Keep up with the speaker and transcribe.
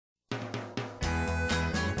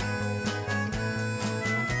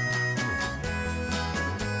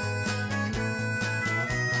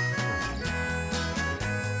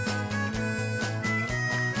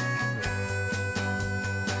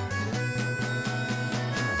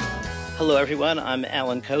Hello, everyone. I'm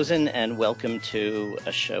Allan Kozinn, and welcome to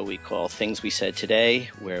a show we call Things We Said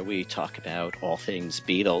Today, where we talk about all things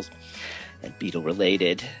Beatles and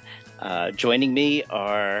Beatle-related. Joining me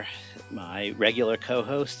are my regular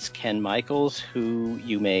co-hosts, Ken Michaels, who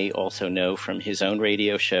you may also know from his own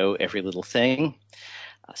radio show, Every Little Thing,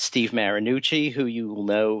 Steve Marinucci, who you will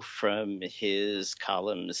know from his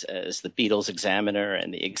columns as the Beatles Examiner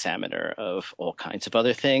and the Examiner of all kinds of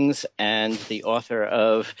other things, and the author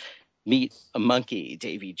of Meet a Monkey,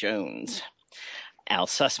 Davy Jones. Al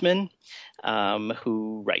Sussman,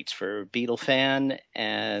 who writes for Beatle Fan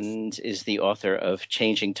and is the author of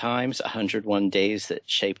Changing Times, 101 Days That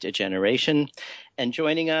Shaped a Generation. And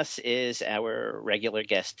joining us is our regular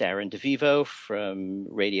guest, Darren DeVivo from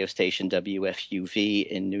radio station WFUV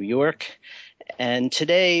in New York. And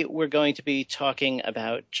today we're going to be talking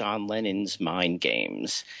about John Lennon's Mind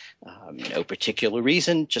Games. No particular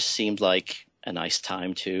reason, just seemed like a nice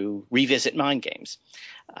time to revisit Mind Games.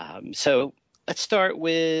 So let's start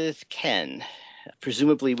with Ken.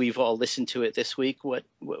 Presumably, we've all listened to it this week. What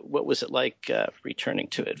was it like returning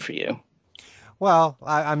to it for you? Well,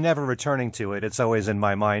 I'm never returning to it. It's always in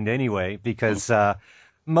my mind anyway, because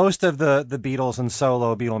most of the Beatles and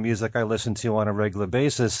solo Beatle music I listen to on a regular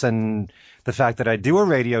basis, and the fact that I do a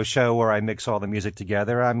radio show where I mix all the music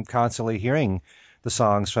together, I'm constantly hearing the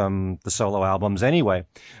songs from the solo albums anyway.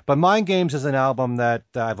 But Mind Games is an album that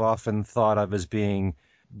I've often thought of as being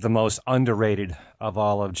the most underrated of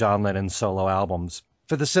all of John Lennon's solo albums,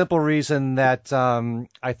 for the simple reason that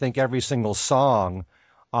I think every single song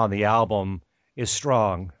on the album is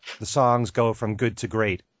strong. The songs go from good to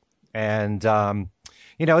great. And,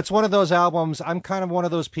 it's one of those albums, I'm kind of one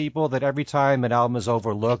of those people that every time an album is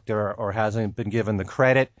overlooked or hasn't been given the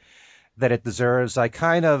credit that it deserves, I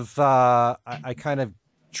kind of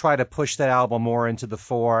try to push that album more into the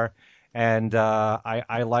fore. And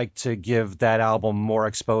I like to give that album more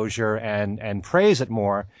exposure and praise it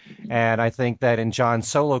more. And I think that in John's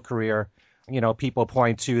solo career, people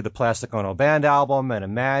point to the Plastic Ono Band album and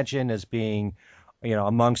Imagine as being,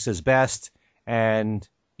 amongst his best. And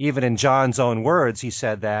even in John's own words, he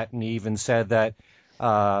said that. And he even said that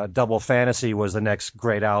Double Fantasy was the next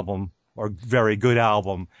great album or very good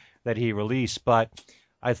album that he released. But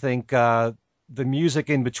I think the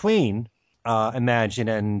music in between Imagine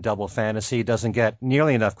and Double Fantasy doesn't get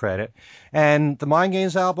nearly enough credit. And the Mind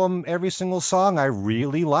Games album, every single song I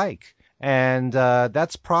really like. And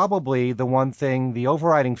that's probably the one thing, the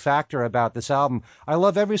overriding factor about this album. I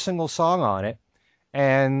love every single song on it.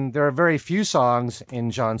 And there are very few songs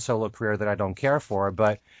in John's solo career that I don't care for.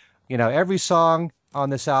 But, every song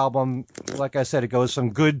on this album, like I said, it goes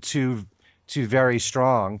from good to very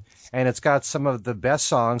strong. And it's got some of the best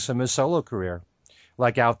songs from his solo career,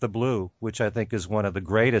 like Out the Blue, which I think is one of the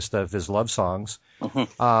greatest of his love songs.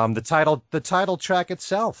 Mm-hmm. The title track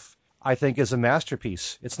itself, I think, is a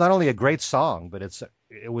masterpiece. It's not only a great song, but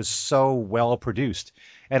it was so well produced.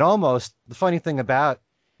 And almost the funny thing about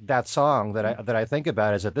that song that I think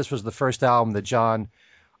about is that this was the first album that John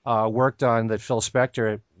worked on that Phil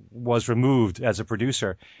Spector was removed as a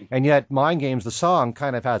producer. And yet Mind Games, the song,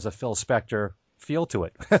 kind of has a Phil Spector feel to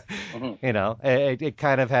it. Mm-hmm. It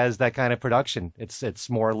kind of has that kind of production. It's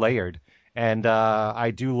more layered. And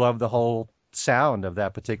I do love the whole sound of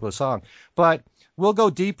that particular song. But we'll go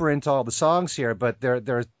deeper into all the songs here, but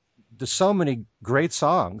there's so many great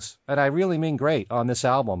songs, and I really mean great, on this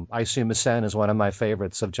album. I Assume Ascend is one of my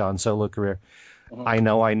favorites of John's solo career. Mm-hmm. I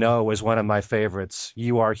Know is one of my favorites.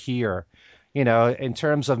 You Are Here. In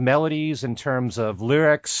terms of melodies, in terms of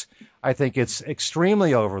lyrics, I think it's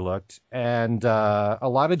extremely overlooked, and a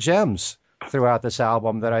lot of gems throughout this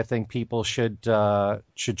album that I think people should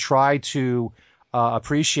try to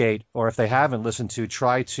appreciate, or if they haven't listened to,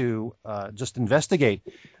 try to just investigate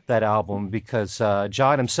that album, because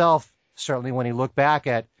John himself, certainly when he looked back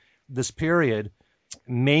at this period,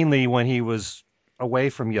 mainly when he was away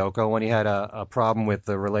from Yoko, when he had a problem with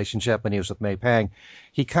the relationship and he was with May Pang,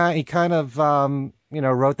 he kind of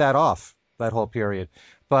wrote that off, that whole period.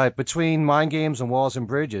 But between Mind Games and Walls and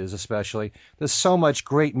Bridges especially, there's so much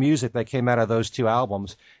great music that came out of those two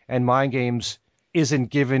albums, and Mind Games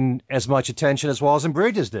isn't given as much attention as Walls and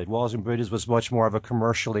Bridges did. Walls and Bridges was much more of a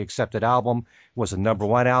commercially accepted album, was a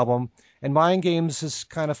 #1 album, and Mind Games is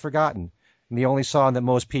kind of forgotten. And the only song that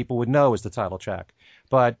most people would know is the title track.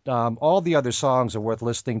 But all the other songs are worth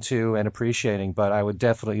listening to and appreciating, but I would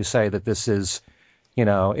definitely say that this is,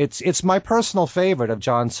 it's my personal favorite of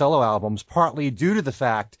John's solo albums, partly due to the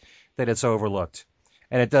fact that it's overlooked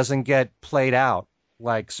and it doesn't get played out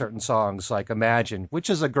like certain songs like Imagine, which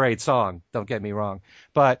is a great song, don't get me wrong.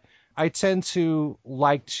 But I tend to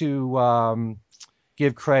like to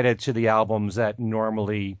give credit to the albums that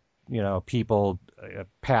normally, people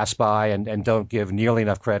pass by and don't give nearly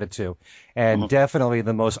enough credit to. And definitely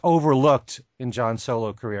the most overlooked in John's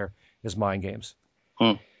solo career is Mind Games.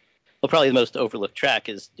 Well, probably the most overlooked track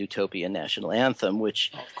is Utopia National Anthem,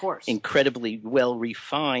 which of course incredibly well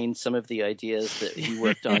refined some of the ideas that he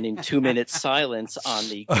worked on in 2 Minute Silence on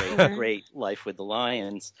the great Life with the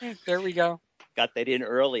Lions. There we go. Got that in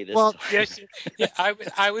early this time. Yes, yeah,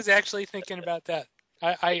 I was actually thinking about that.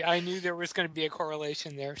 I knew there was going to be a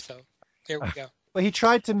correlation there, so there we go. But he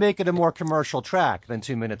tried to make it a more commercial track than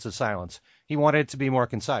 2 Minutes of Silence. He wanted it to be more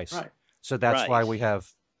concise. Right. So that's why we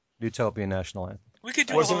have Utopia National Anthem. We could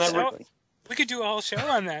do a whole show. We could do a whole show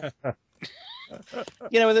on that. And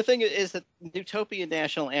the thing is that Utopia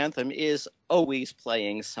National Anthem is always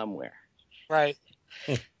playing somewhere. Right.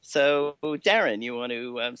 So, Darren, you want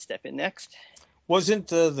to step in next? Wasn't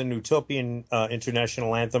the Utopian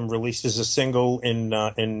International Anthem released as a single in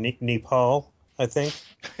Nepal, I think?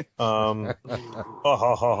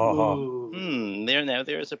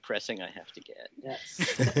 There's a pressing I have to get. Yes.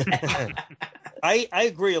 I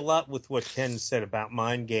agree a lot with what Ken said about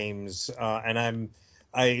Mind Games, and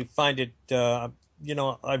I find it,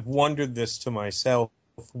 I've wondered this to myself,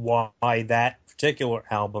 why that particular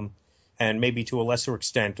album, and maybe to a lesser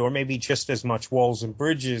extent, or maybe just as much Walls and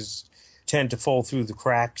Bridges, tend to fall through the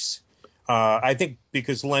cracks. I think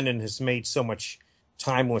because Lennon has made so much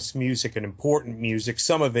timeless music and important music,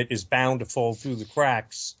 some of it is bound to fall through the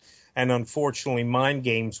cracks. And unfortunately, Mind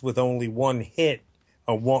Games, with only one hit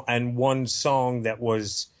and one song that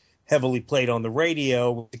was heavily played on the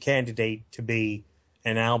radio, was the candidate to be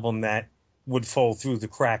an album that would fall through the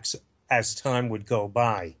cracks as time would go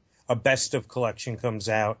by. A best of collection comes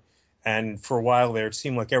out, and for a while there, it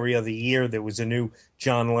seemed like every other year there was a new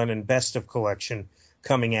John Lennon best of collection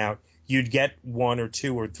coming out. You'd get 1 or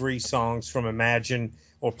 2 or 3 songs from Imagine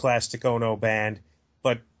or Plastic Ono Band,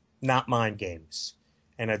 but not Mind Games.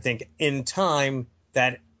 And I think in time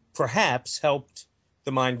that perhaps helped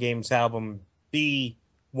the Mind Games album be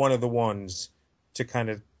one of the ones to kind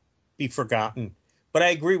of be forgotten. But I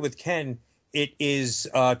agree with Ken. It is,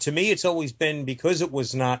 to me, it's always been, because it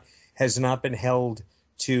has not been held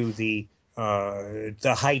to the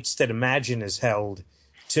heights that Imagine is held.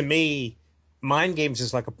 To me, Mind Games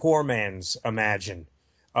is like a poor man's Imagine.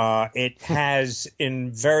 It has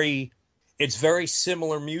it's very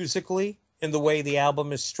similar musically in the way the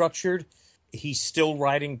album is structured. He's still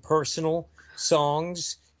writing personal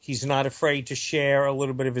songs. He's not afraid to share a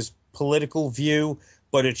little bit of his political view,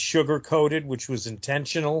 but it's sugar-coated, which was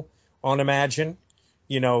intentional on Imagine.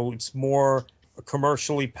 It's more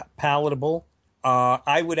commercially palatable.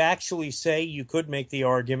 I would actually say you could make the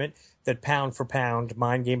argument that pound for pound,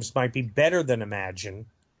 Mind Games might be better than Imagine,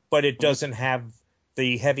 but it doesn't have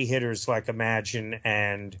the heavy hitters like Imagine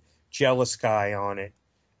and Jealous Guy on it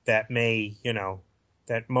that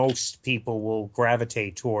that most people will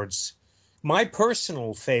gravitate towards. My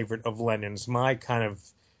personal favorite of Lennon's,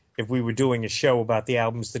 if we were doing a show about the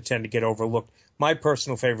albums that tend to get overlooked, my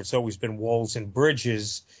personal favorite's always been Walls and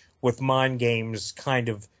Bridges, with Mind Games kind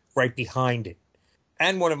of right behind it.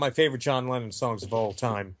 And one of my favorite John Lennon songs of all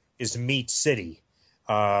time is Meat City,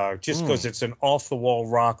 just because it's an off-the-wall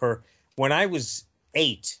rocker. When I was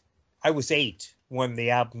 8 when the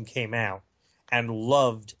album came out, and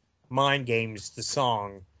loved Mind Games, the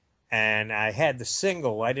song. And I had the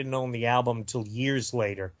single. I didn't own the album till years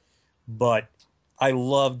later. But I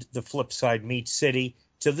loved the flip side, Meat City.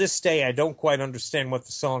 To this day, I don't quite understand what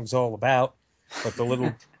the song's all about. But the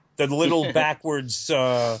little backwards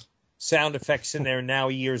sound effects in there now,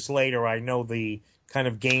 years later, I know the kind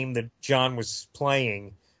of game that John was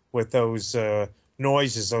playing with those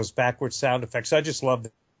noises, those backwards sound effects. I just love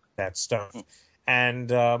that stuff.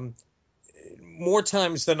 And more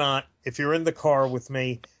times than not, if you're in the car with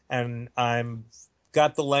me and I'm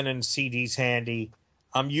got the Lennon CDs handy,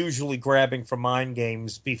 I'm usually grabbing for Mind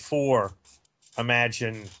Games before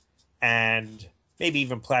Imagine and maybe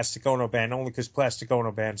even Plastic Ono Band, only because Plastic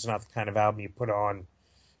Ono Band's not the kind of album you put on,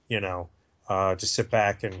 to sit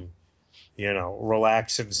back and,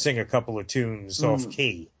 relax and sing a couple of tunes off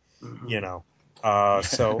key,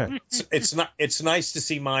 So it's nice to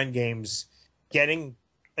see Mind Games getting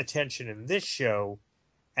attention in this show,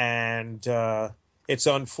 and it's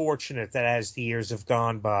unfortunate that as the years have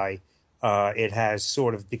gone by, it has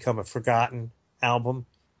sort of become a forgotten album.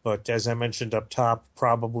 But as I mentioned up top,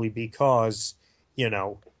 probably because,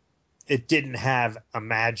 it didn't have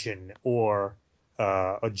Imagine or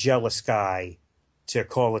a Jealous Guy to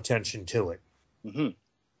call attention to it. Mm-hmm.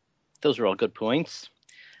 Those are all good points.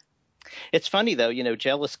 It's funny, though,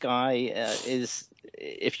 Jealous Guy is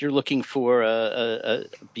if you're looking for a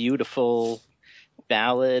beautiful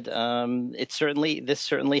ballad, this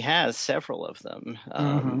certainly has several of them.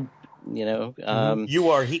 You know, You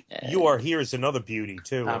are here is another beauty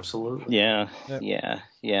too. Absolutely. yeah, Yep.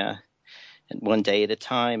 yeah. And One Day at a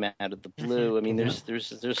Time, Out of the Blue. I mean,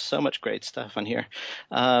 there's so much great stuff on here.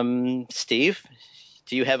 Steve,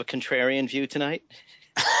 do you have a contrarian view tonight?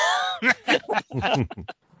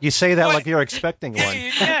 You say that like you're expecting one.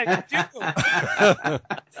 Yeah, I do.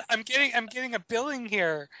 I'm getting a billing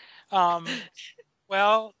here.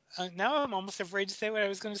 Well, now I'm almost afraid to say what I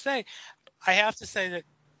was going to say. I have to say that,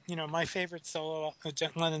 my favorite John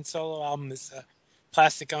Lennon solo album is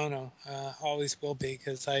Plastic Ono. Always will be,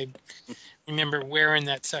 because I remember wearing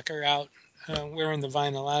that sucker out, wearing the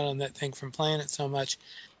vinyl out on that thing from playing it so much.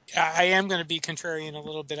 I am going to be contrarian a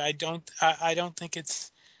little bit. I don't think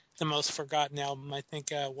it's the most forgotten album. I think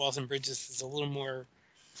Walls and Bridges is a little more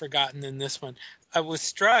forgotten than this one. I was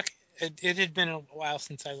struck. It had been a while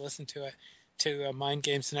since I listened to Mind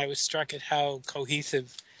Games, and I was struck at how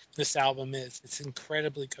cohesive this album is. It's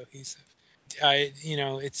incredibly cohesive.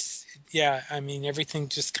 Everything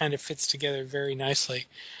just kind of fits together very nicely.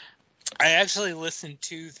 I actually listened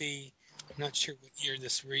to I'm not sure what year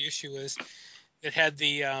this reissue is. It had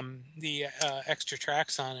the extra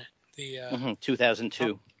tracks on it. The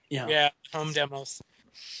 2002. Yeah. Home demos,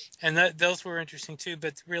 and those were interesting too.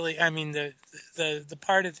 But really, I mean, the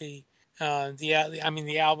part of the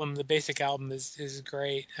album, the basic album is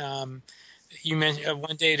great. You mentioned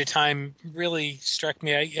One Day at a Time really struck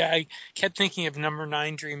me. I kept thinking of Number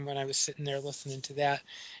 9 Dream when I was sitting there listening to that,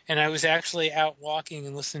 and I was actually out walking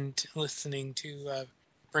and listening to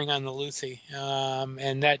Bring on the Lucy,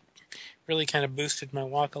 and that really kind of boosted my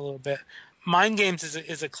walk a little bit. Mind Games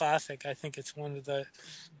is a classic. I think it's one of the,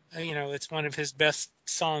 it's one of his best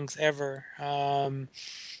songs ever. I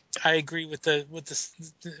agree with the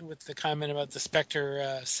comment about the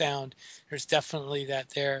Spectre sound. There's definitely that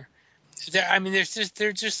there. There's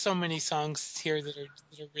just so many songs here that are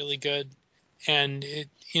really good, and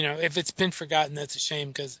if it's been forgotten, that's a shame,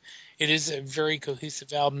 because it is a very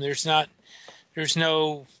cohesive album. There's no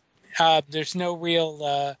real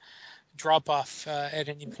drop off at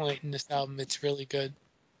any point in this album. It's really good.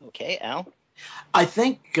 Okay, Al? I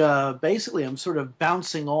think basically I'm sort of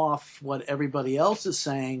bouncing off what everybody else is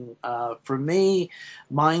saying. For me,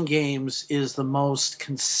 Mind Games is the most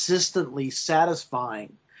consistently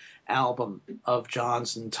satisfying album of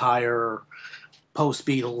John's entire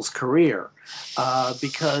post-Beatles career,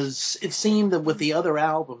 because it seemed that with the other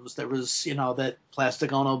albums there was, that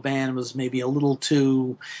Plastic Ono Band was maybe a little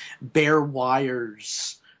too bare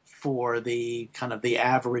wires for the kind of the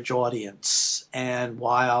average audience. And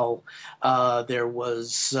while there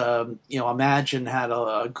was, Imagine had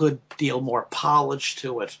a good deal more polish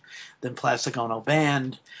to it than Plastic Ono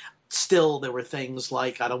Band, still there were things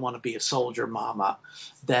like I Don't Want to Be a Soldier, Mama,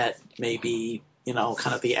 that maybe,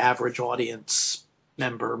 kind of the average audience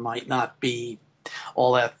member might not be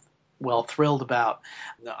all that well thrilled about.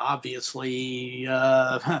 Obviously,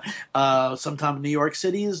 Sometime in New York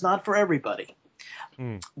City is not for everybody.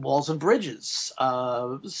 Walls and Bridges,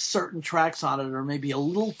 certain tracks on it are maybe a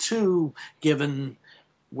little too, given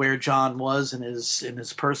where John was in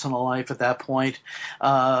his personal life at that point.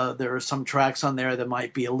 There are some tracks on there that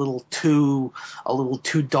might be a little too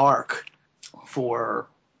dark for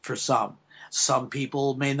some. Some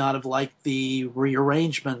people may not have liked the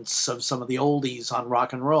rearrangements of some of the oldies on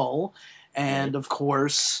Rock and Roll, and of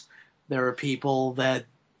course there are people that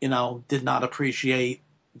did not appreciate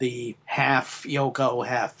the half Yoko,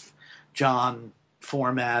 half John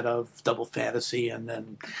format of Double Fantasy and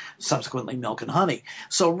then subsequently Milk and Honey.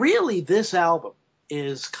 So really this album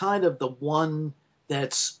is kind of the one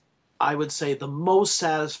that's, I would say, the most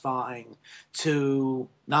satisfying to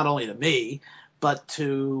not only to me, but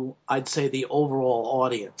to, I'd say, the overall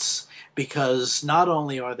audience, because not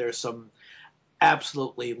only are there some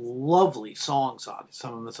absolutely lovely songs on it,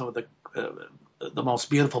 some of the most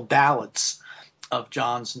beautiful ballads of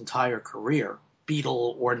John's entire career,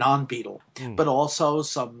 Beatle or non-Beatle, but also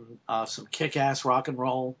some kick-ass rock and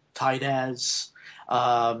roll, tight as,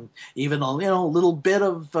 even a little bit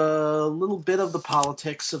of the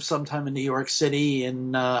politics of Sometime in New York City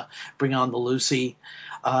and Bring on the Lucy,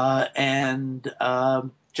 and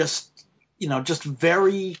just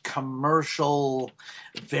very commercial,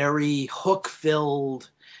 very hook-filled,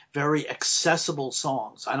 very accessible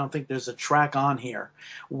songs. I don't think there's a track on here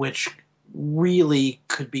which really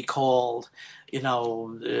could be called,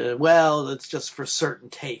 it's just for certain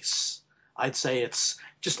tastes. I'd say it's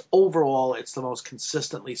just overall, it's the most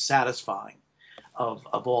consistently satisfying of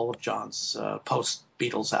all of John's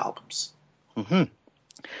post-Beatles albums. Mm-hmm.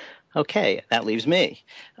 Okay, that leaves me.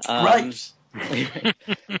 Right.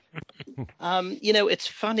 It's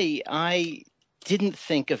funny. I didn't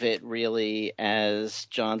think of it really as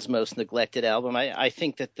John's most neglected album. I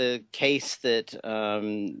think that the case that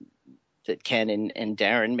that Ken and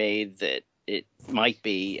Darren made, that it might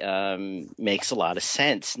be, makes a lot of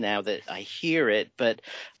sense now that I hear it. But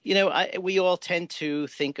we all tend to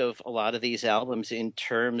think of a lot of these albums in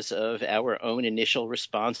terms of our own initial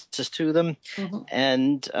responses to them. Mm-hmm.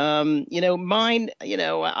 And mine,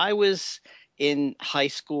 I was in high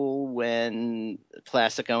school when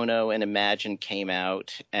Plastic Ono and Imagine came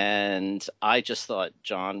out, and I just thought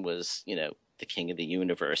John was, the king of the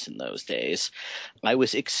universe in those days. I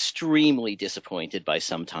was extremely disappointed by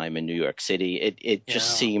Sometime in New York City. It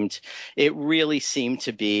really seemed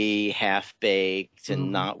to be half-baked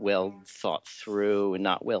and not well thought through and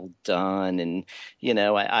not well done. And,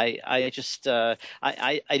 I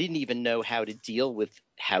didn't even know how to deal with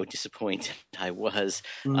how disappointed I was,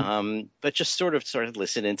 but just sort of started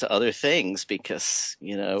listening to other things because,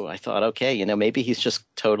 I thought, okay, maybe he's just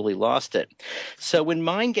totally lost it. So when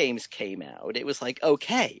Mind Games came out, it was like,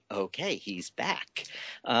 okay, he's back.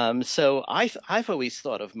 So I've always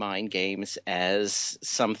thought of Mind Games as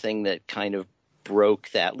something that kind of broke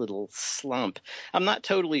that little slump. I'm not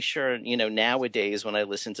totally sure, nowadays when I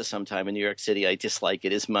listen to Sometime in New York City, I dislike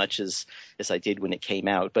it as much as I did when it came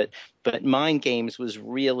out. But Mind Games was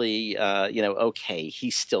really, okay, he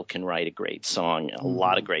still can write a great song, a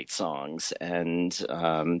lot of great songs, and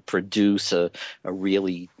produce a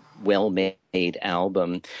really well-made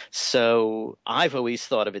album. So I've always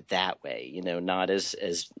thought of it that way, not as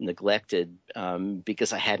neglected,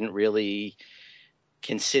 because I hadn't really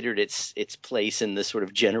considered its place in the sort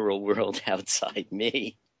of general world outside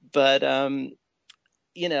me. But that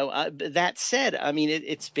said, I mean,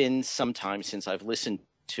 it's been some time since I've listened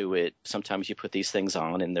to it. Sometimes you put these things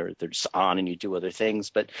on and they're just on and you do other things.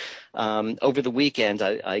 But over the weekend,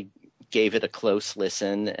 I gave it a close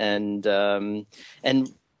listen and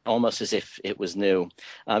almost as if it was new.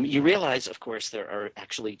 You realize, of course, there are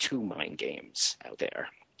actually two Mind Games out there.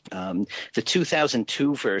 The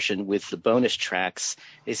 2002 version with the bonus tracks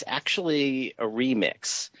is actually a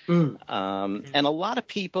remix. And a lot of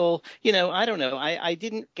people, I don't know, I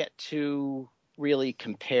didn't get to really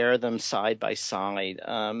compare them side by side.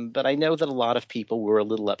 But I know that a lot of people were a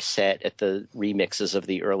little upset at the remixes of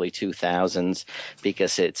the early 2000s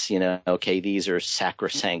because it's, okay, these are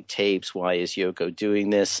sacrosanct tapes. Why is Yoko doing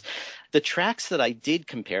this? The tracks that I did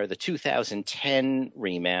compare, the 2010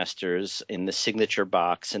 remasters in the signature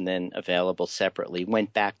box and then available separately,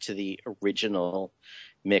 went back to the original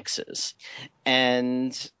mixes.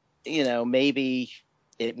 And, maybe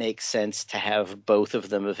it makes sense to have both of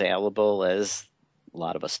them available, as a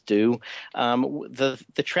lot of us do.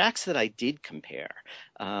 The tracks that I did compare,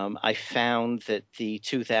 I found that the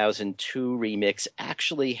 2002 remix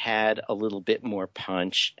actually had a little bit more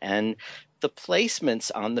punch, and the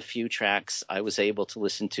placements on the few tracks I was able to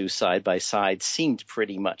listen to side by side seemed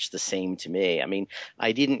pretty much the same to me. I mean,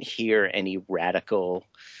 I didn't hear any radical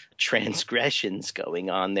transgressions going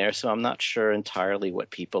on there, so I'm not sure entirely what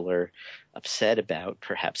people are upset about.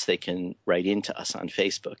 Perhaps they can write into us on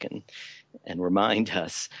Facebook and remind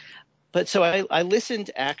us. But so I listened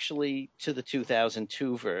actually to the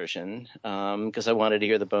 2002 version because I wanted to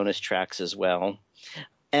hear the bonus tracks as well.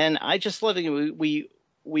 And I just love it.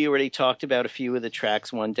 We already talked about a few of the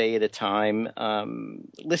tracks one day at a time.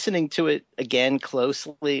 Listening to it again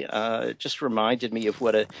closely just reminded me of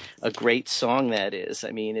what a great song that is.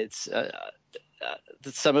 I mean, it's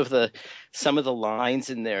some of the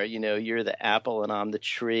lines in there. You're the apple and I'm the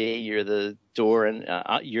tree. You're the door and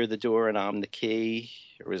I'm the key.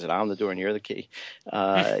 Or is it I'm the door and you're the key?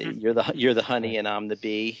 You're the honey and I'm the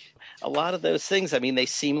bee. A lot of those things, I mean, they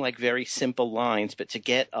seem like very simple lines, but to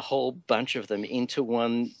get a whole bunch of them into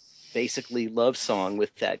one basically love song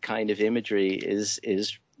with that kind of imagery is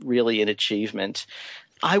really an achievement.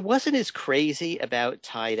 I wasn't as crazy about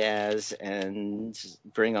Tight As and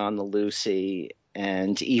Bring On the Lucy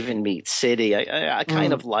and even Meat City. I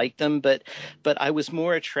kind of liked them, but I was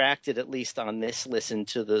more attracted, at least on this listen,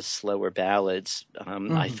 to the slower ballads.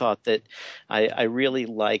 I thought that I really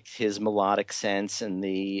liked his melodic sense and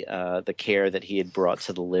the care that he had brought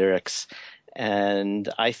to the lyrics. And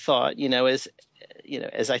I thought,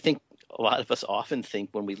 as I think a lot of us often think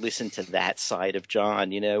when we listen to that side of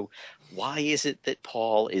John, why is it that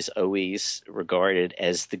Paul is always regarded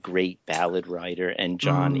as the great ballad writer and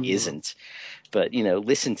John isn't? But,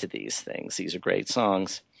 listen to these things. These are great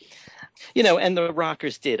songs. And the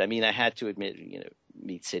rockers did. I mean, I had to admit,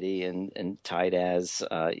 Meat City and Tight As,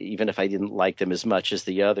 even if I didn't like them as much as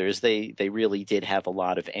the others, they really did have a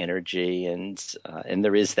lot of energy, and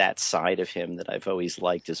there is that side of him that I've always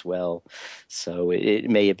liked as well. So it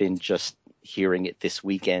may have been just hearing it this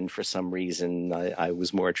weekend for some reason I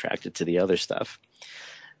was more attracted to the other stuff.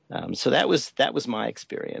 So that was my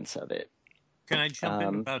experience of it. Can I jump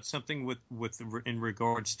in about something with in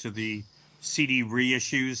regards to the CD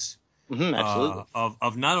reissues? Absolutely.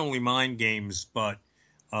 Of not only Mind Games, but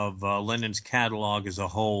of Lennon's catalog as a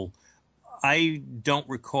whole. I don't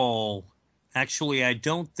recall, actually, I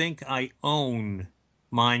don't think I own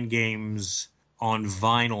Mind Games on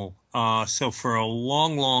vinyl. So for a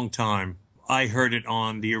long, long time, I heard it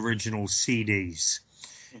on the original CDs.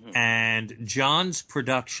 Mm-hmm. And John's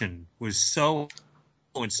production was so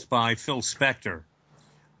influenced by Phil Spector.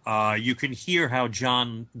 You can hear how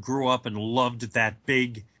John grew up and loved that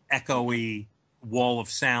big, echoey wall of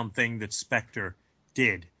sound thing that Spector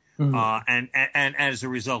did. Mm-hmm. And as a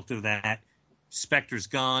result of that, Spector's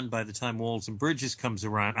gone by the time Walls and Bridges comes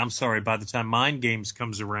around. I'm sorry, by the time Mind Games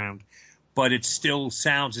comes around. But it still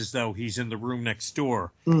sounds as though he's in the room next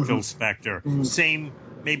door, mm-hmm. Phil Spector. Mm-hmm. Same,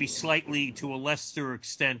 maybe slightly to a lesser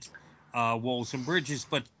extent, Walls and Bridges,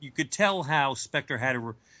 but you could tell how Spector had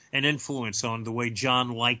an influence on the way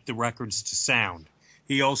John liked the records to sound.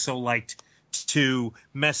 He also liked to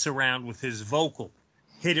mess around with his vocal,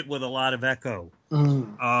 hit it with a lot of echo,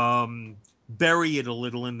 bury it a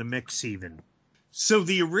little in the mix even. So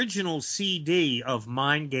the original CD of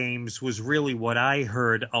Mind Games was really what I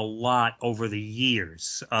heard a lot over the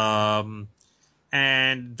years. And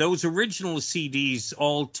those original CDs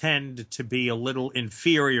all tend to be a little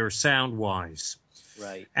inferior sound-wise.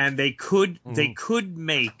 Right. And they could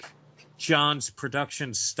make John's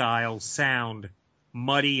production style sound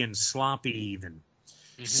muddy and sloppy even.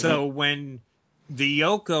 Mm-hmm. So when the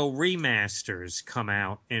Yoko remasters come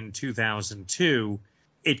out in 2002,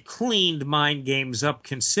 it cleaned Mind Games up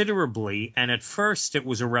considerably, and at first it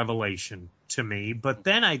was a revelation to me. But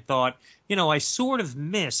then I thought, I sort of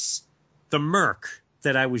miss the murk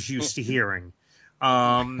that I was used to hearing.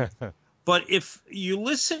 But if you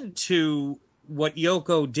listen to what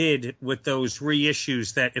Yoko did with those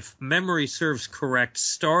reissues that, if memory serves correct,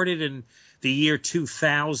 started in the year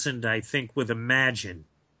 2000, I think, with Imagine,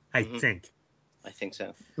 I think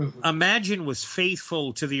so. Mm-hmm. Imagine was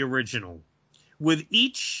faithful to the original. With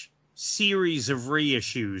each series of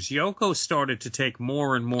reissues, Yoko started to take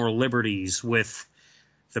more and more liberties with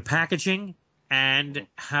the packaging and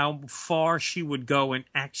how far she would go in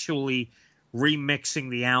actually remixing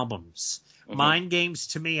the albums. Mm-hmm. Mind Games,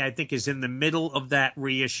 to me, I think, is in the middle of that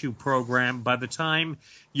reissue program. By the time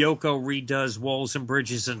Yoko redoes Walls and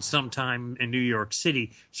Bridges and Sometime in New York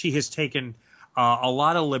City, she has taken a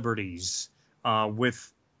lot of liberties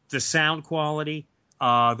with the sound quality,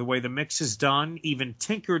 the way the mix is done, even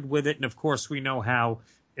tinkered with it. And, of course, we know how,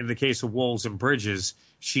 in the case of Walls and Bridges,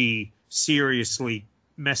 she seriously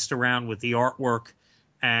messed around with the artwork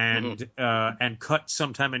and cut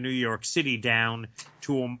Sometime in New York City down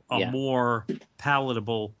to a more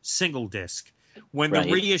palatable single disc. When the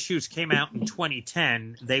reissues came out in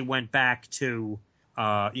 2010, they went back to,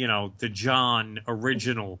 the John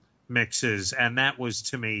original mixes, and that was,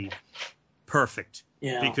 to me, perfect.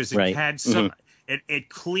 Yeah. Because it had some... It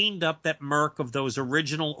cleaned up that murk of those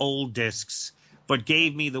original old discs, but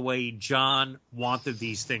gave me the way John wanted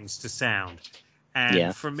these things to sound.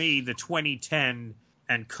 And for me, the 2010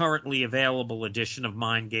 and currently available edition of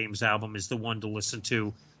Mind Games album is the one to listen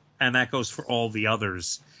to, and that goes for all the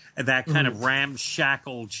others. And that kind of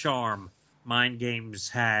ramshackle charm Mind Games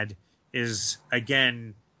had is,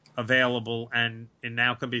 again, available and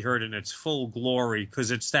now can be heard in its full glory,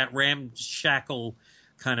 because it's that ramshackle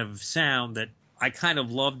kind of sound that I kind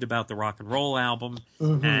of loved about the rock and roll album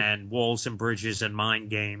and Walls and Bridges and Mind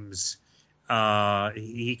Games.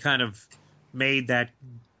 He kind of made that,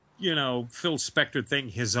 Phil Spector thing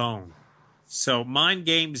his own. So Mind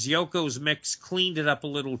Games, Yoko's mix cleaned it up a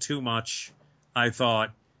little too much, I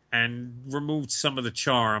thought, and removed some of the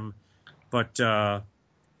charm. But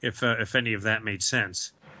if any of that made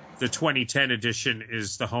sense, the 2010 edition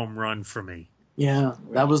is the home run for me. Yeah,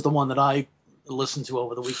 that was the one that I listened to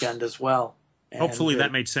over the weekend as well. And hopefully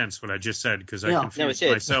that made sense, what I just said, because I confused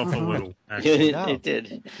myself a little. It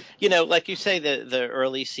did. Like you say, the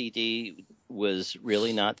early CD was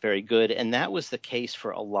really not very good, and that was the case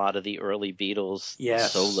for a lot of the early Beatles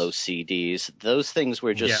solo CDs. Those things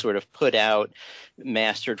were just sort of put out,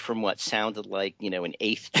 mastered from what sounded like, an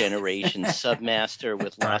eighth generation submaster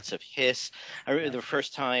with lots of hiss. I remember the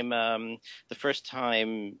first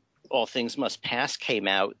time All Things Must Pass came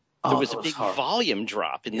out, There was a big volume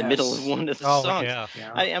drop in the middle of one of the songs. Yeah.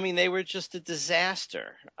 I mean, they were just a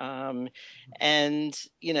disaster. And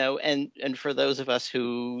for those of us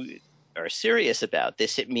who are serious about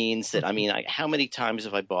this, it means that, how many times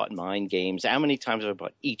have I bought Mind Games? How many times have I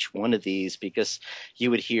bought each one of these? Because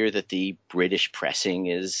you would hear that the British pressing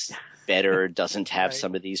is better, doesn't have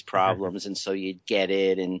some of these problems, and so you'd get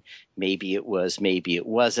it, and maybe it was, maybe it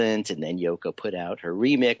wasn't, and then Yoko put out her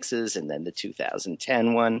remixes, and then the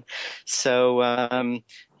 2010 one. So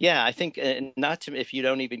I think if you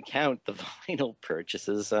don't even count the vinyl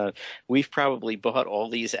purchases, we've probably bought all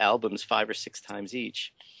these albums 5 or 6 times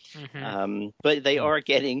each. But they are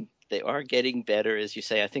getting better, as you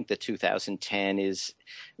say. I think the 2010 is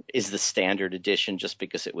the standard edition just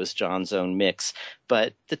because it was John's own mix.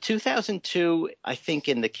 But the 2002, I think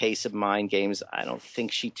in the case of Mind Games, I don't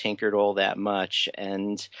think she tinkered all that much.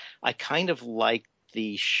 And I kind of like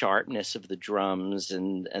the sharpness of the drums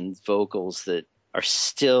and vocals that are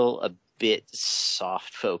still a bit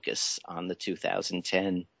soft focus on the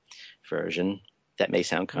 2010 version. That may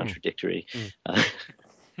sound contradictory.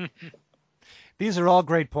 These are all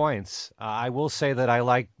great points. I will say that I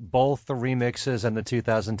like both the remixes and the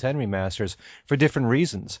 2010 remasters for different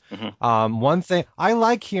reasons. One thing, I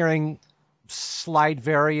like hearing slight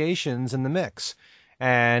variations in the mix.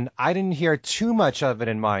 And I didn't hear too much of it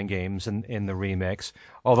in Mind Games in the remix,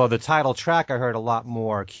 although the title track I heard a lot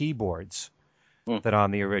more keyboards than on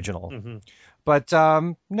the original. But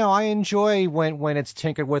no, I enjoy when it's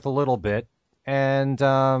tinkered with a little bit, and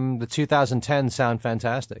the 2010 sound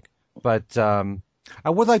fantastic. But I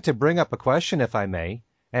would like to bring up a question, if I may,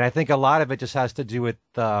 and I think a lot of it just has to do with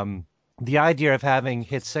the idea of having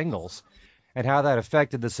hit singles and how that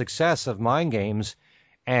affected the success of Mind Games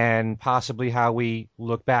and possibly how we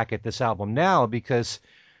look back at this album now, because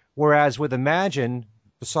whereas with Imagine,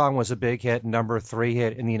 the song was a big hit, number 3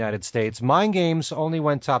 hit in the United States, Mind Games only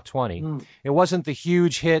went top 20. It wasn't the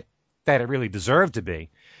huge hit that it really deserved to be.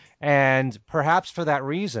 And perhaps for that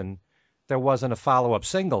reason, there wasn't a follow-up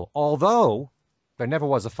single, although there never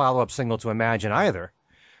was a follow-up single to Imagine either.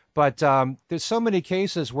 But there's so many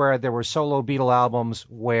cases where there were solo Beatle albums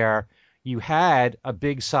where you had a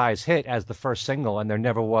big-size hit as the first single, and there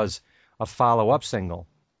never was a follow-up single.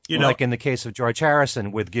 Like in the case of George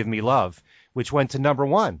Harrison with Give Me Love, which went to number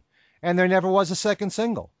 1, and there never was a second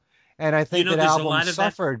single. And I think that album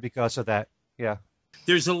suffered because of that. Yeah.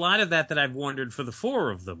 There's a lot of that I've wondered for the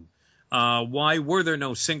 4 of them. Why were there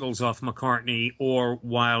no singles off McCartney or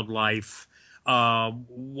Wildlife?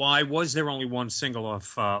 Why was there only one single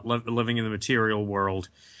off Living in the Material World?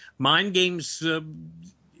 Mind Games,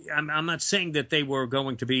 I'm not saying that they were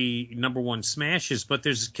going to be number 1 smashes, but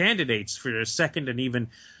there's candidates for a second and even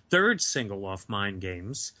third single off Mind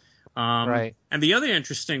Games. Right. And the other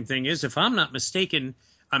interesting thing is, if I'm not mistaken,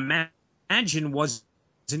 Imagine wasn't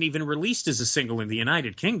even released as a single in the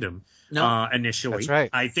United Kingdom. No. Initially. That's right.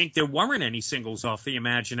 I think there weren't any singles off the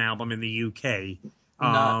Imagine album in the UK.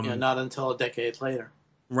 Not until a decade later.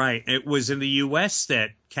 Right. It was in the US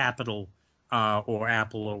that Capitol or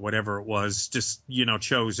Apple or whatever it was just,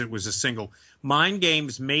 chose it was a single. Mind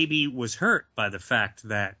Games maybe was hurt by the fact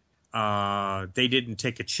that they didn't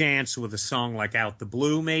take a chance with a song like Out the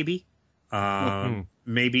Blue, maybe.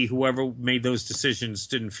 Maybe whoever made those decisions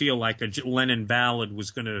didn't feel like a Lennon ballad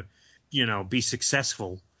was going to, be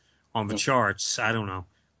successful on the charts. I don't know.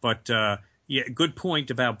 But, good point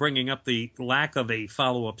about bringing up the lack of a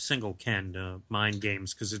follow-up single, Ken, Mind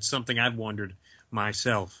Games, because it's something I've wondered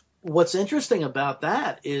myself. What's interesting about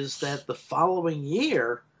that is that the following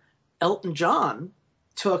year, Elton John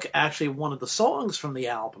took actually one of the songs from the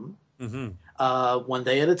album, One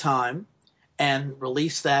Day at a Time, and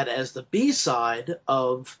released that as the B-side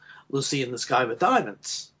of Lucy in the Sky with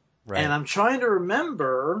Diamonds. Right. And I'm trying to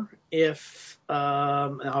remember if,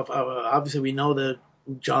 obviously we know that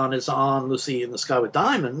John is on Lucy in the Sky with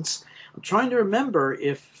Diamonds. I'm trying to remember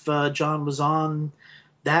if John was on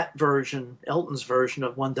that version, Elton's version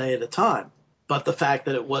of One Day at a Time. But the fact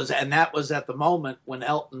that it was, and that was at the moment when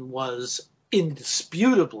Elton was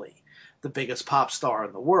indisputably the biggest pop star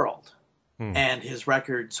in the world. And his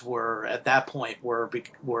records were, at that point,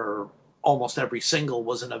 were almost every single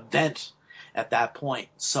was an event at that point.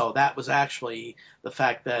 So that was actually the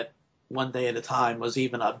fact that One Day at a Time was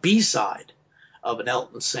even a B-side of an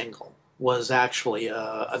Elton single was actually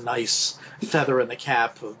a nice feather in the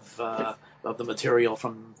cap of the material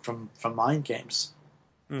from Mind Games.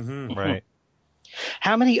 Right.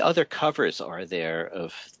 How many other covers are there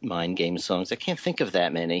of Mind Games songs? I can't think of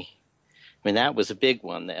that many. I mean, that was a big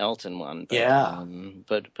one, the Elton one. But, yeah.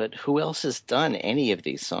 But who else has done any of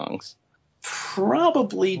these songs?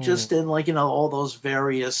 Probably just in all those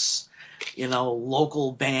various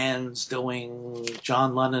local bands doing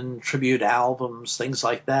John Lennon tribute albums, things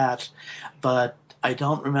like that. But I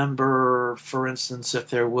don't remember, for instance, if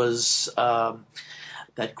there was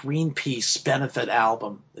that Greenpeace benefit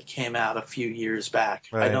album that came out a few years back.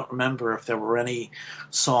 Right. I don't remember if there were any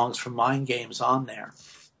songs from Mind Games on there.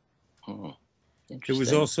 There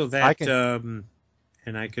was also that,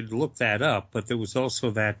 and I could look that up, but there was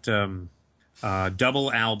also that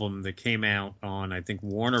double album that came out on, I think,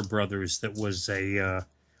 Warner Brothers that was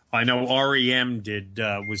I know REM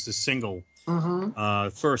was the single,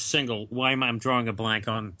 first single. Why am I drawing a blank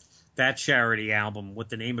on that charity album, what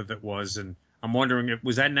the name of it was, and I'm wondering,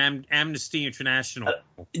 was that an Amnesty International?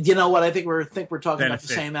 You know what? I think we're talking about the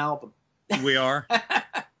same album. We are?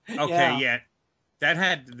 Okay, yeah.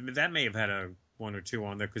 That may have had a one or two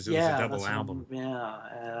on there because it was a double album.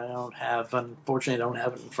 Unfortunately, I don't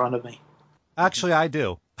have it in front of me. Actually, I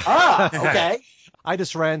do. Okay. I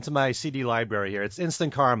just ran to my CD library here. It's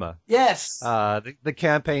Instant Karma. Yes. The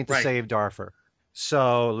campaign to save Darfur.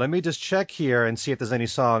 So let me just check here and see if there's any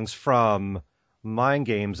songs from Mind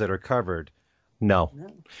Games that are covered. No,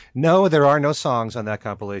 there are no songs on that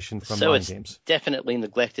compilation from Mind Games. So it's definitely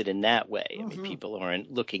neglected in that way. I mean, people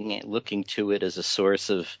aren't looking to it as a source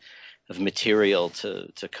of material to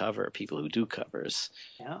cover. People who do covers,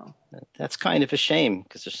 that's kind of a shame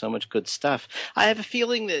because there's so much good stuff. I have a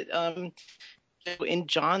feeling that in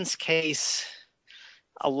John's case,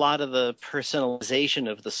 a lot of the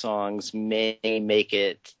personalization of the songs may make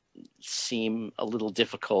it seem a little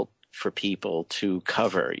difficult for people to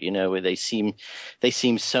cover. They seem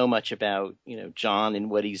so much about John and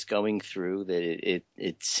what he's going through that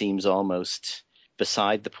it seems almost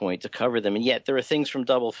beside the point to cover them. And yet there are things from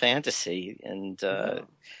Double Fantasy, and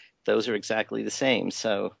those are exactly the same.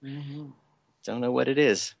 So don't know what it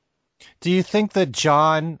is. Do you think that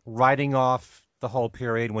John writing off the whole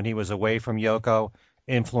period when he was away from Yoko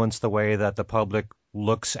influenced the way that the public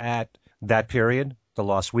looks at that period, the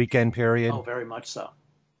Lost Weekend period? Oh, very much so.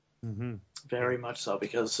 Very much so,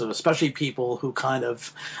 because especially people who kind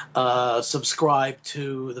of subscribe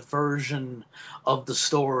to the version of the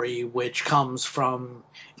story which comes from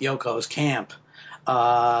Yoko's camp,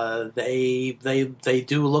 they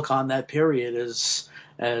do look on that period as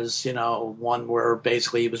one where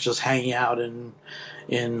basically he was just hanging out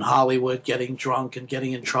in Hollywood, getting drunk and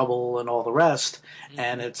getting in trouble and all the rest.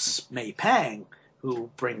 And it's May Pang who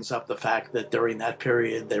brings up the fact that during that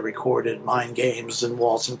period they recorded Mind Games and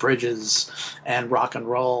Walls and Bridges and Rock and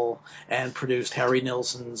Roll and produced Harry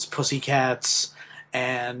Nilsson's Pussycats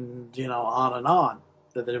and, on and on.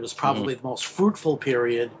 That it was probably the most fruitful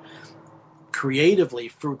period, creatively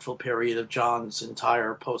fruitful period of John's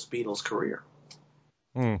entire post-Beatles career.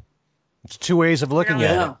 It's two ways of looking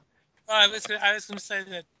at it. Well, I was going to say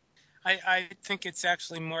that I think it's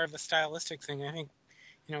actually more of a stylistic thing. I think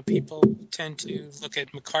people tend to look at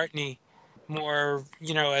McCartney more,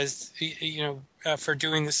 as for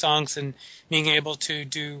doing the songs and being able to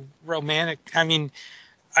do romantic. I mean,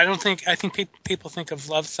 I think people think of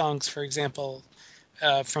love songs, for example,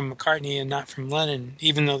 from McCartney and not from Lennon,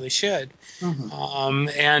 even though they should.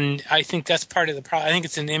 And I think that's part of the problem. I think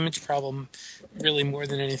it's an image problem, really, more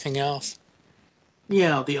than anything else.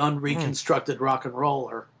 Yeah, the unreconstructed rock and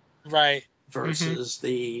roller, right, versus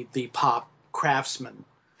the pop craftsman.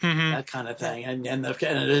 That kind of thing, and it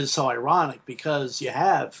is so ironic because you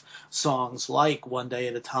have songs like One Day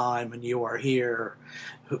at a Time and You Are Here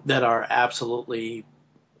that are absolutely,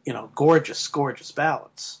 gorgeous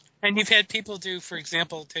ballads. And you've had people do, for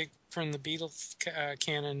example, take from the Beatles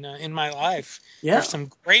canon, In My Life. Yeah. There's some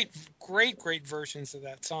great versions of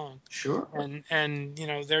that song. Sure. And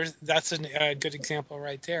that's a good example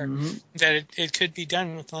right there. That it could be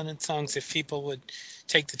done with Lennon songs if people would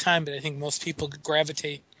take the time, but I think most people could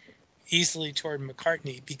gravitate easily toward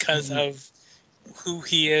McCartney because of who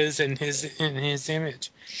he is and his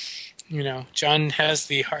image. John had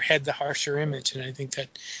the harsher image, and I think that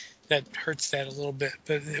hurts that a little bit.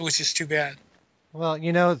 But it was just too bad. Well,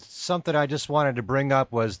 something I just wanted to bring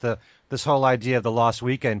up was this whole idea of the Lost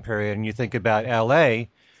Weekend period, and you think about L.A.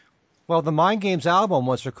 Well, the Mind Games album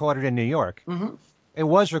was recorded in New York. It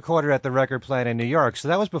was recorded at the record plant in New York, so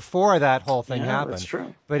that was before that whole thing happened. That's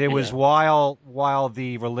true. But it was while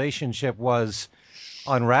the relationship was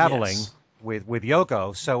unraveling with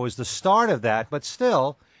Yoko, so it was the start of that. But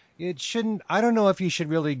still, it shouldn't. I don't know if you should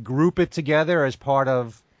really group it together as part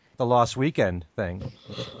of the Lost Weekend thing.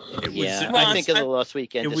 I think of the Lost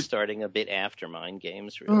Weekend as starting a bit after Mind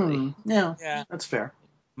Games, really. Yeah, that's fair.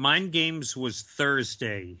 Mind Games was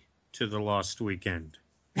Thursday to the Lost Weekend.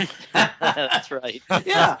 That's right.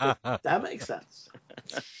 Yeah, that makes sense.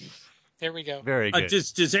 There we go. Very good.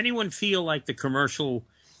 Does anyone feel like the commercial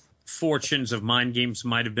fortunes of Mind Games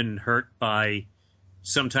might have been hurt by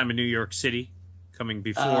Sometime in New York City coming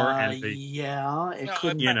before? Yeah, it No,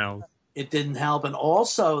 couldn't. You know, It didn't help, and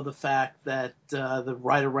also the fact that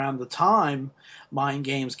right around the time Mind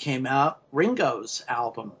Games came out, Ringo's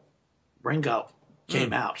album, Ringo,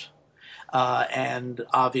 came out. And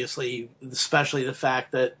obviously, especially the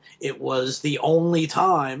fact that it was the only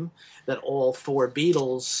time that all four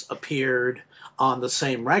Beatles appeared on the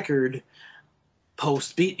same record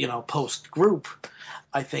post group.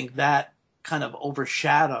 I think that kind of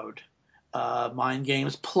overshadowed Mind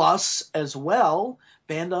Games. Plus, as well,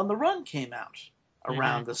 Band on the Run came out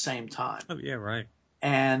around the same time. oh yeah, right.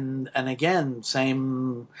 And again,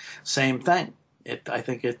 same thing. I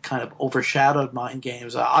think it kind of overshadowed Mind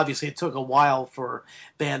Games. Obviously, it took a while for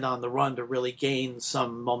Band on the Run to really gain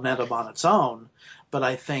some momentum on its own, but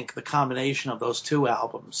I think the combination of those two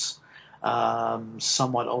albums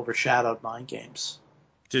somewhat overshadowed Mind Games.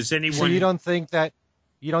 Does anyone? So you don't think that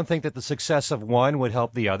the success of one would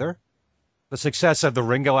help the other? The success of the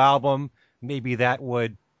Ringo album, maybe that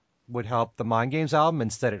would help the Mind Games album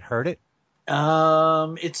instead it hurt it?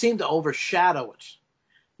 It seemed to overshadow it.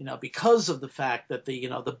 Because of the fact that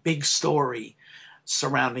the big story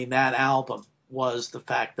surrounding that album was the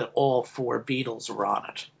fact that all four Beatles were on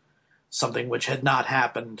it, something which had not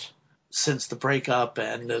happened since the breakup,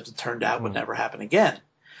 and as it turned out would never happen again.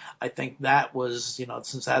 I think that was,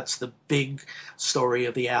 since that's the big story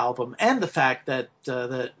of the album, and the fact that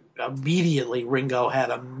that immediately Ringo had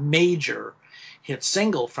a major hit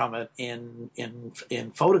single from it in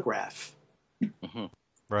Photograph. Mm-hmm.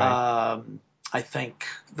 Right. I think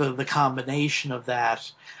the combination of that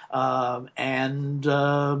and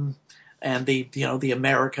the the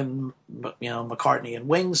American McCartney and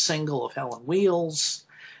Wings single of Hell on Wheels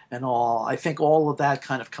and all, I think all of that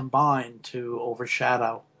kind of combined to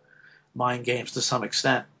overshadow Mind Games to some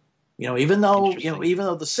extent. Even though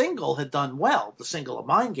the single had done well, the single of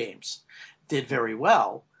Mind Games did very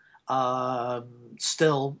well.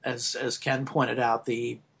 Still, as Ken pointed out,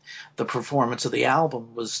 the performance of the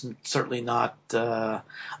album was certainly not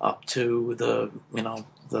up to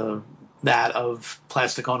that of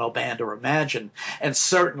Plastic Ono Band or Imagine, and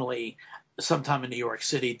certainly Sometime in New York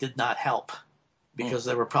City did not help, because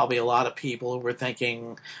there were probably a lot of people who were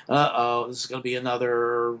thinking, "Uh-oh, this is going to be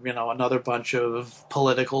another bunch of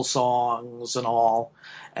political songs and all,"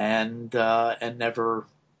 and never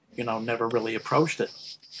really approached it.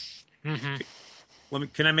 Mm-hmm.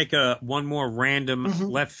 Can I make one more random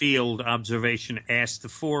left field observation? Ask the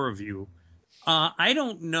four of you. I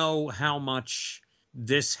don't know how much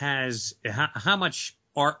how much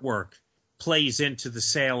artwork plays into the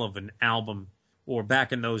sale of an album, or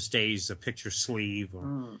back in those days, a picture sleeve.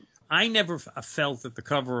 I never felt that the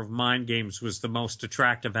cover of Mind Games was the most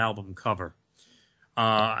attractive album cover.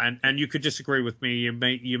 And you could disagree with me.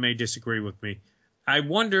 You may disagree with me. I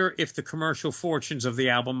wonder if the commercial fortunes of the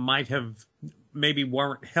album maybe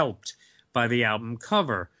weren't helped by the album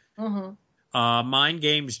cover. Mind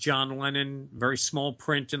Games, John Lennon, very small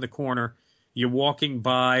print in the corner. You're walking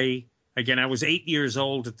by. Again, I was 8 years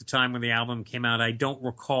old at the time when the album came out. I don't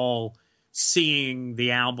recall seeing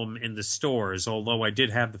the album in the stores, although I did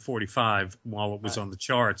have the 45 while it was on the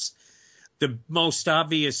charts. The most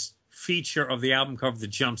obvious feature of the album cover that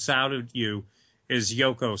jumps out at you is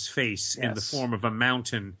Yoko's face in the form of a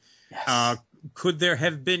mountain. Yes. Could there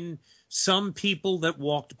have been some people that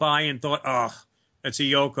walked by and thought, "Oh, it's a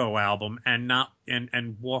Yoko album," and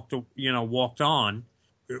walked on,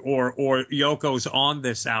 or Yoko's on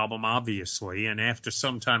this album obviously, and after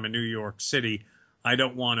Sometime in New York City, I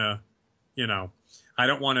don't want to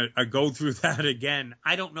go through that again.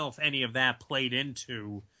 I don't know if any of that played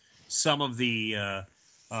into some of the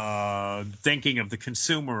thinking of the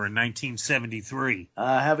consumer in 1973.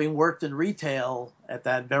 Having worked in retail at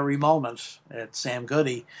that very moment at Sam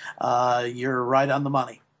Goody, you're right on the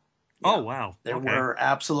money. Yeah. Oh wow! There were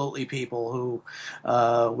absolutely people who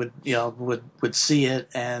would see it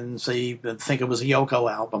and think it was a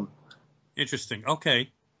Yoko album. Interesting. Okay,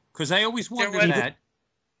 because I always wondered that.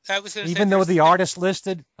 Even though the artist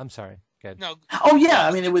listed, I'm sorry. Go ahead. No. Oh yeah,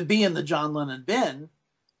 I mean it would be in the John Lennon bin.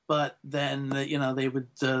 But then, they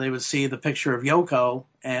would see the picture of Yoko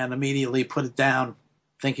and immediately put it down,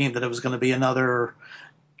 thinking that it was going to be another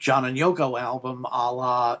John and Yoko album, a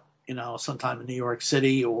la, Sometime in New York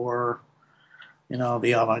City or,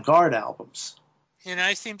 the Avant-Garde albums. And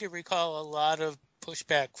I seem to recall a lot of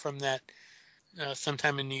pushback from that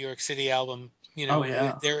Sometime in New York City album. Oh,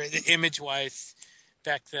 yeah. Image-wise,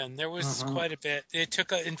 back then. There was quite a bit. It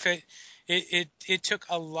took in fact, it took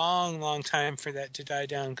a long time for that to die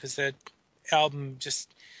down, because that album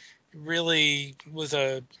just really was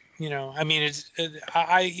a, I mean,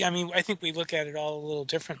 I think we look at it all a little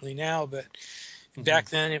differently now, but back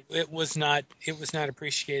then it was not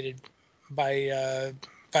appreciated by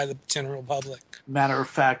the general public. Matter of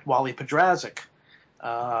fact, Wally Podrazik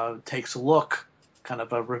takes a look, kind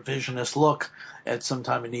of a revisionist look, at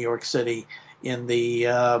Sometime in New York City in the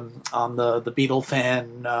on the Beatle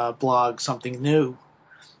fan blog Something New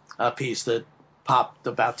piece that popped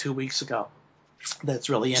about 2 weeks ago. That's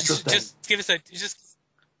really interesting. Just give us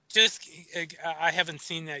I haven't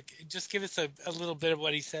seen that. Just give us a little bit of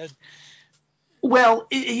what he said. Well,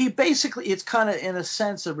 he basically, it's kind of in a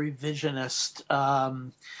sense a revisionist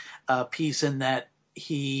piece, in that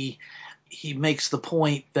he makes the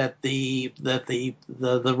point that the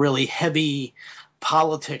really heavy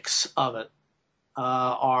politics of it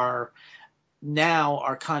are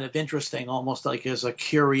kind of interesting, almost like as a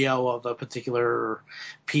curio of a particular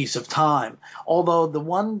piece of time. Although the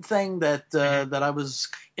one thing that I was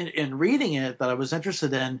in reading it that I was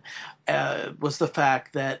interested in was the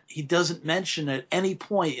fact that he doesn't mention at any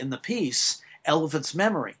point in the piece Elephant's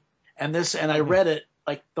Memory, and I read it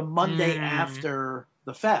like the Monday after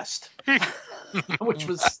the fest, which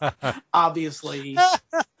was obviously,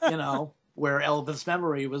 where Elephant's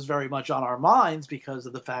Memory was very much on our minds because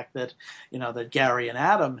of the fact that, that Gary and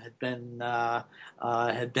Adam had been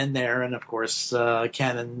there, and of course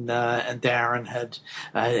Ken and Darren had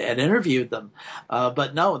interviewed them.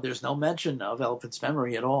 But no, there's no mention of Elephant's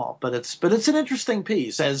Memory at all. But it's an interesting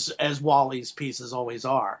piece, as Wally's pieces always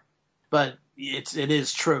are. But it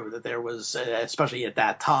is true that there was, especially at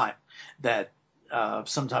that time, that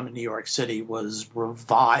Sometime in New York City was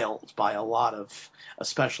reviled by a lot of,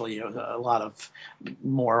 especially a lot of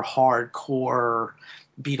more hardcore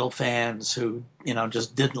Beatle fans who,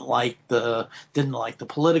 just didn't like the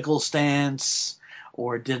political stance,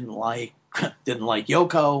 or didn't like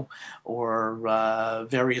Yoko, or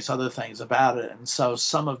various other things about it. And so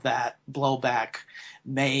some of that blowback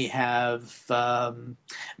may have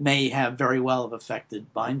very well have affected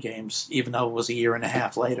Mind Games, even though it was a year and a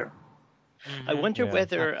half later. I wonder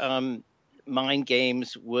whether Mind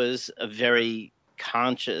Games was a very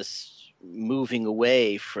conscious moving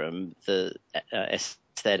away from the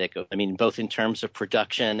aesthetic. I mean, both in terms of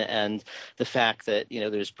production and the fact that,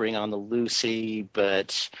 there's Bring on the Lucy,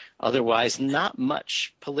 but otherwise not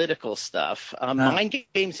much political stuff. Mind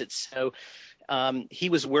Games, he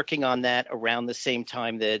was working on that around the same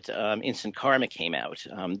time that Instant Karma came out.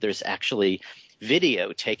 There's actually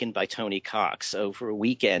video taken by Tony Cox over a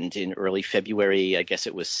weekend in early February, I guess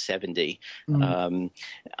it was 70. And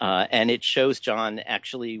it shows John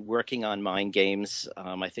actually working on Mind Games,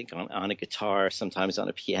 I think on a guitar, sometimes on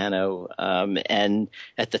a piano. And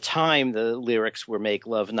at the time, the lyrics were Make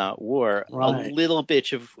Love Not War, right.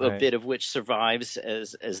 A bit of which survives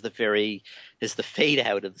as the fade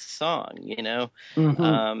out of the song,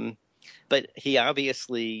 But he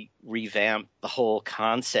obviously revamped the whole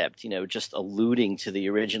concept, just alluding to the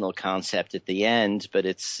original concept at the end, but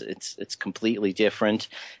it's completely different.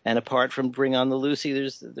 And apart from Bring on the Lucy,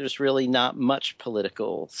 there's really not much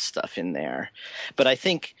political stuff in there. But I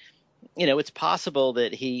think, it's possible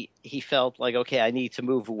that he felt like, okay, I need to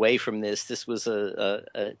move away from this. This was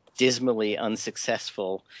a dismally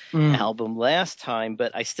unsuccessful album last time,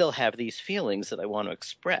 but I still have these feelings that I want to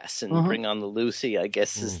express. And Bring on the Lucy, I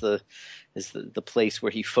guess, is the place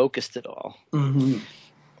where he focused it all.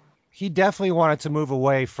 He definitely wanted to move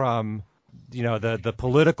away from, the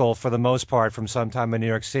political, for the most part, from Sometime in New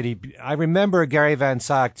York City. I remember Gary Van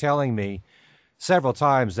Sack telling me several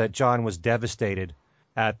times that John was devastated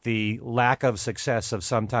at the lack of success of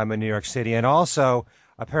Sometime in New York City. And also,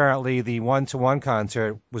 apparently, the one-to-one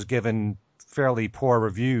concert was given fairly poor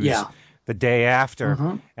reviews the day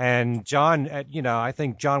after. And John, I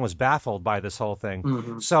think John was baffled by this whole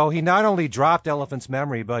thing. So he not only dropped Elephant's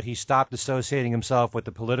Memory, but he stopped associating himself with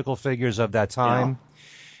the political figures of that time.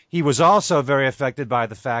 He was also very affected by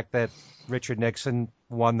the fact that Richard Nixon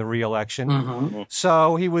won the re-election.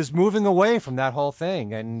 So he was moving away from that whole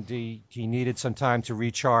thing, and he needed some time to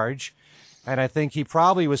recharge. And I think he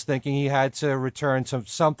probably was thinking he had to return to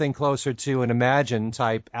something closer to an Imagine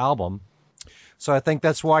type album. So I think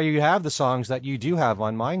that's why you have the songs that you do have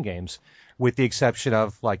on Mind Games, with the exception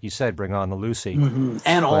of, like you said, Bring on the Lucy.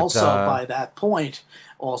 And also, by that point,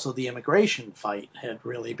 also the immigration fight had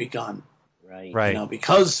really begun. Right.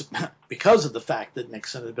 Because of the fact that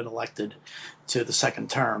Nixon had been elected to the second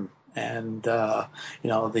term And the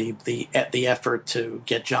effort to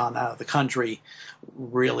get John out of the country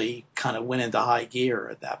really kind of went into high gear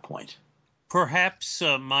at that point. Perhaps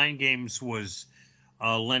Mind Games was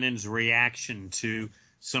Lennon's reaction to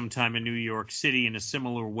Sometime in New York City, in a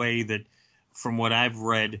similar way that, from what I've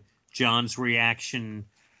read, John's reaction,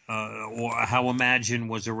 or how Imagine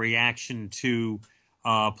was a reaction to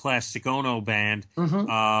Plastic Ono Band.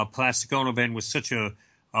 Plastic Ono Band was such a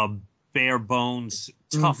bare bones,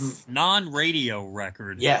 tough, non-radio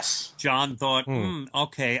record. Yes. John thought,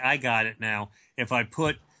 okay, I got it now. If I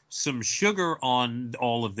put some sugar on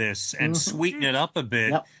all of this and sweeten it up a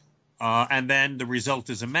bit, and then the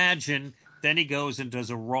result is Imagine, then he goes and does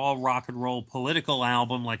a raw rock and roll political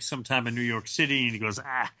album like Sometime in New York City, and he goes,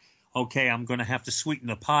 okay, I'm going to have to sweeten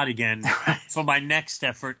the pot again for my next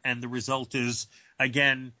effort, and the result is,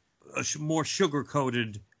 again, a more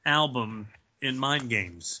sugar-coated album in Mind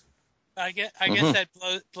Games. I guess that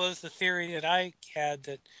blows the theory that I had,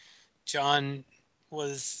 that John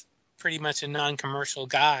was pretty much a non-commercial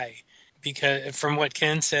guy, because from what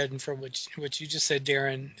Ken said and from what you just said,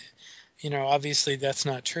 Darren, obviously that's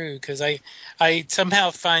not true, because I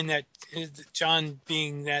somehow find that John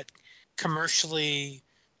being that commercially,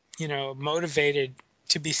 motivated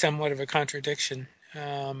to be somewhat of a contradiction.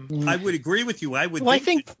 I would agree with you. I would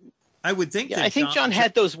think John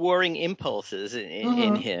had those warring impulses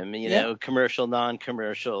in him, commercial,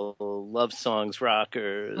 non-commercial, love songs,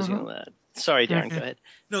 rockers, that. Sorry, Darren, go ahead.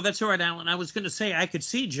 No, that's all right, Allan. I was going to say, I could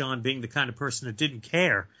see John being the kind of person that didn't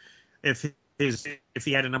care if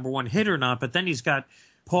he had a number one hit or not, but then he's got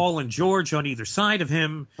Paul and George on either side of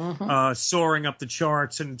him, soaring up the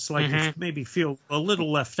charts, and it's like you maybe feel a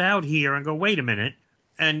little left out here and go, wait a minute.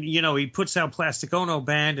 And, he puts out Plastic Ono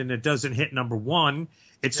Band and it doesn't hit number one.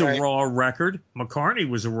 It's a raw record. McCartney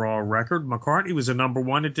was a raw record. McCartney was a number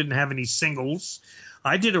one. It didn't have any singles.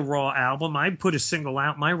 I did a raw album. I put a single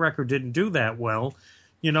out. My record didn't do that well.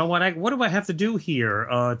 You know what? What do I have to do here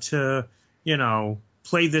to,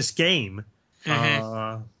 play this game?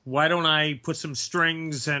 Why don't I put some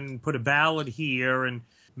strings and put a ballad here and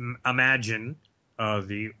Imagine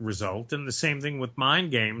the result? And the same thing with Mind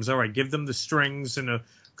Games. All right, give them the strings and a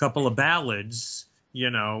couple of ballads,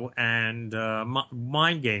 and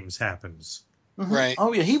Mind Games happens. Right.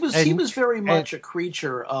 Oh yeah, he was very much a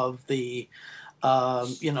creature of the,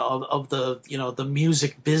 the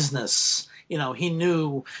music business.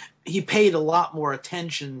 He paid a lot more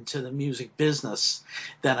attention to the music business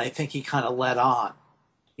than I think he kind of let on.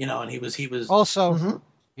 And he was also,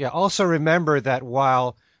 also remember that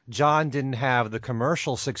while John didn't have the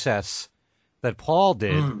commercial success that Paul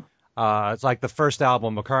did, it's like the first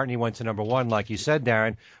album, McCartney went to number one, like you said,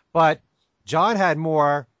 Darren, but John had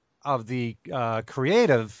more of the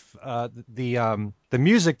creative, the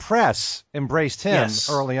music press embraced him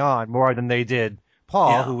early on more than they did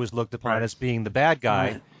Paul, who was looked upon as being the bad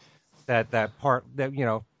guy, that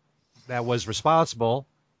was responsible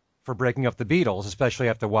for breaking up the Beatles, especially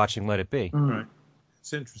after watching Let It Be. Right.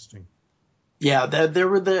 It's interesting. Yeah, there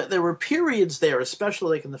were periods there,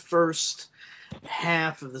 especially like in the first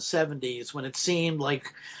half of the 70s, when it seemed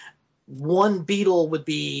like one Beatle would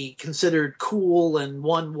be considered cool and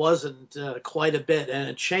one wasn't quite a bit, and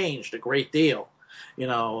it changed a great deal. In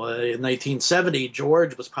 1970,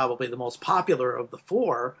 George was probably the most popular of the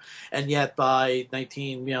four, and yet by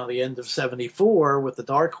the end of 74, with the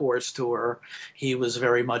Dark Horse tour, he was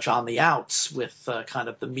very much on the outs with kind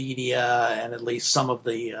of the media and at least some of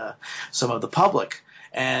the public.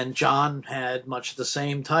 And John had much the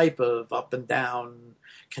same type of up and down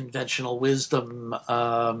conventional wisdom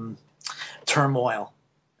turmoil,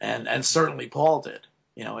 and certainly Paul did.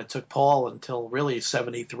 It took Paul until really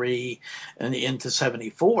 73 and into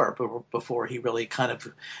 74 before he really kind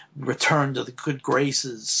of returned to the good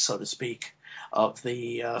graces, so to speak, of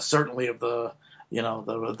the certainly of the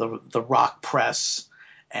the rock press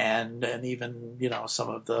and even some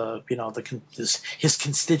of the his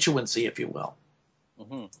constituency, if you will.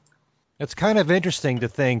 It's kind of interesting to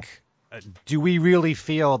think, do we really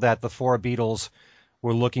feel that the four Beatles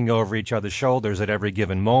were looking over each other's shoulders at every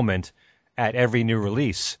given moment, at every new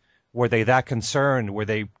release? Were they that concerned? Were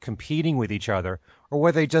they competing with each other? Or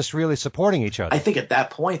were they just really supporting each other? I think at that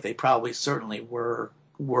point they probably certainly were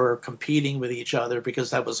competing with each other,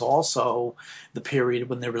 because that was also the period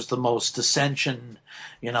when there was the most dissension,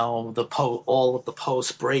 all of the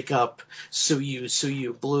post-breakup Sue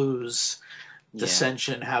You blues,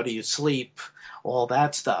 dissension, how do you sleep, all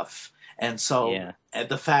that stuff. And so and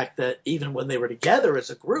the fact that even when they were together as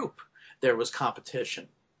a group, there was competition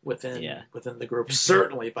within the group.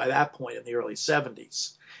 Certainly by that point in the early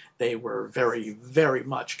 70s, they were very, very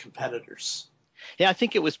much competitors. Yeah, I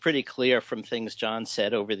think it was pretty clear from things John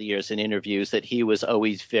said over the years in interviews that he was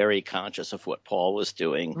always very conscious of what Paul was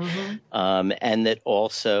doing, and that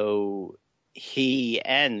also he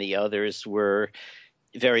and the others were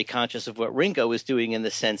very conscious of what Ringo was doing in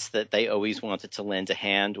the sense that they always wanted to lend a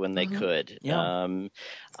hand when they could. Yeah.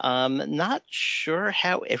 Not sure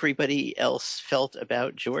how everybody else felt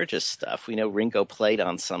about George's stuff. We know Ringo played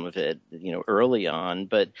on some of it, early on,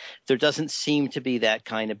 but there doesn't seem to be that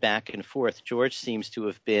kind of back and forth. George seems to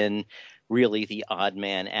have been really the odd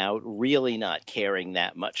man out, really not caring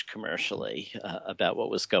that much commercially about what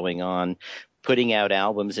was going on, putting out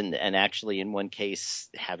albums and actually in one case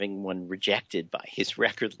having one rejected by his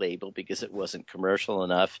record label because it wasn't commercial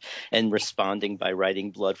enough, and responding by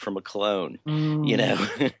writing Blood from a Clone,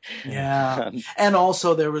 Yeah. And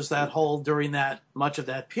also there was that whole, during that much of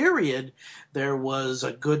that period, there was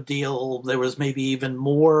a good deal, there was maybe even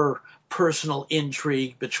more personal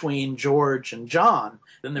intrigue between George and John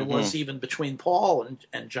than there was even between Paul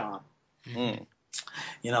and John.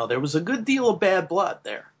 There was a good deal of bad blood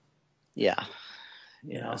there. Yeah.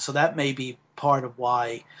 So that may be part of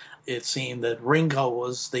why it seemed that Ringo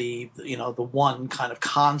was the one kind of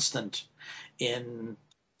constant in,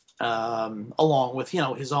 along with,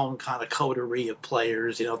 his own kind of coterie of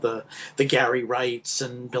players, the Gary Wrights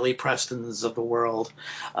and Billy Prestons of the world,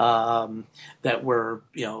 that were,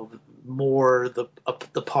 more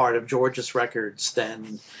the part of George's records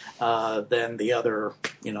than the other,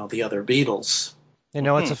 the other Beatles.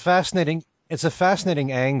 It's a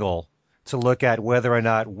fascinating angle to look at whether or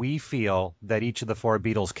not we feel that each of the four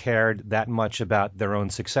Beatles cared that much about their own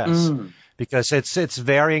success. Because it's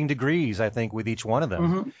varying degrees, I think, with each one of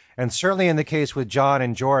them. And certainly in the case with John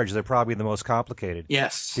and George, they're probably the most complicated.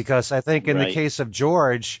 Yes. Because I think in the case of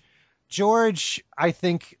George, I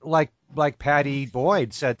think, like Patty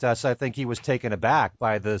Boyd said to us, I think he was taken aback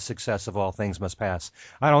by the success of All Things Must Pass.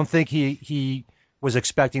 I don't think he was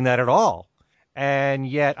expecting that at all. And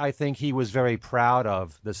yet I think he was very proud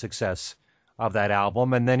of the success of that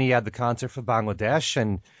album. And then he had the concert for Bangladesh,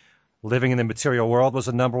 and Living in the Material World was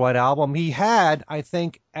a #1 album. He had, I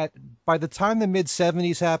think, by the time the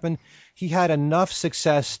mid-'70s happened, he had enough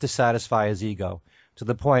success to satisfy his ego to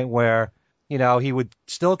the point where, he would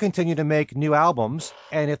still continue to make new albums.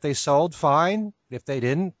 And if they sold, fine. If they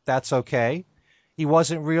didn't, that's okay. He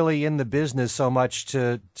wasn't really in the business so much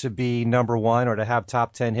to be #1 or to have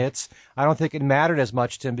top 10 hits. I don't think it mattered as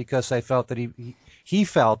much to him because I felt that he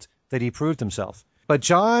felt that he proved himself. But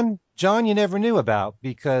John you never knew about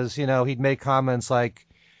because, he'd make comments like,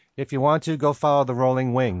 if you want to, go follow the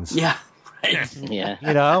Rolling Wings. Yeah, right.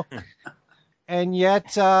 Yeah. And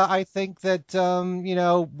yet I think that,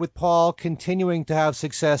 with Paul continuing to have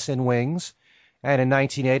success in Wings, and in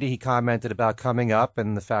 1980, he commented about Coming Up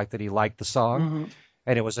and the fact that he liked the song.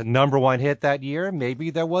 And it was a #1 hit that year. Maybe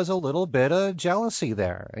there was a little bit of jealousy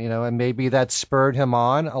there, and maybe that spurred him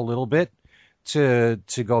on a little bit to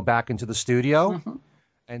go back into the studio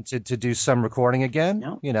and to do some recording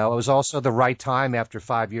again. It was also the right time after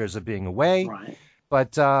 5 years of being away. Right.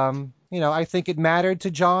 But, I think it mattered to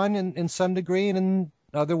John in some degree, and in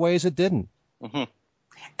other ways it didn't.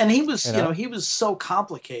 And he was, he was so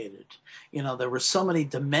complicated. There were so many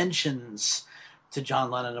dimensions to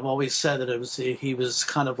John Lennon. I've always said that he was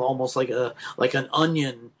kind of almost like an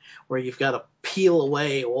onion where you've got to peel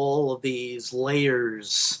away all of these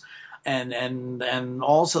layers, and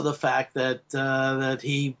also the fact that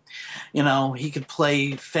he, he could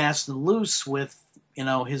play fast and loose with,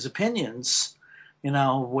 his opinions,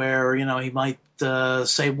 where, he might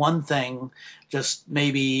say one thing, just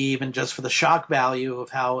maybe even just for the shock value of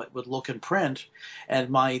how it would look in print, and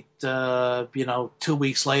might, 2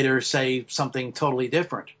 weeks later say something totally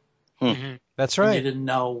different. That's right. And you didn't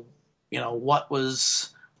know, what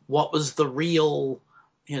was the real,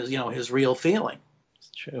 his real feeling.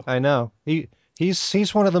 It's true. I know.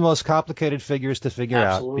 He's one of the most complicated figures to figure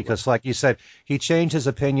out because, like you said, he changed his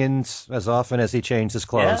opinions as often as he changed his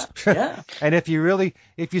clothes. Yeah. And if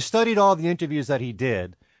you studied all the interviews that he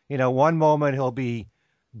did, one moment he'll be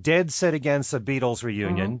dead set against a Beatles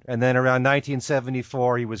reunion, and then around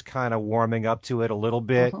 1974 he was kind of warming up to it a little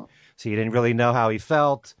bit, so you didn't really know how he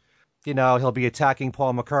felt. He'll be attacking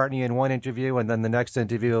Paul McCartney in one interview, and then the next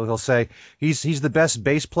interview he'll say he's the best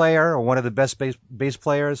bass player or one of the best bass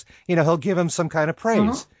players. He'll give him some kind of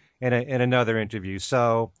praise in another interview.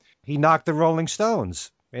 So he knocked the Rolling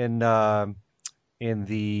Stones in the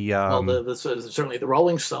certainly the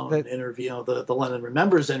Rolling Stone interview, the Lennon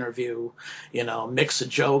Remembers interview, mix a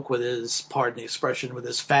joke with his, pardon the expression, with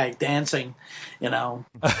his fag dancing,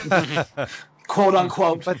 quote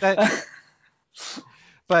unquote.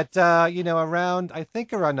 But, around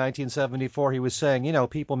 1974, he was saying,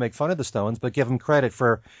 people make fun of the Stones, but give them credit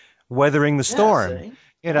for weathering the storm.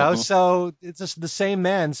 See? So it's just the same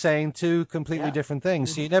man saying two completely different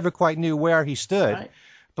things. So you never quite knew where he stood. Right.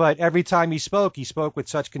 But every time he spoke with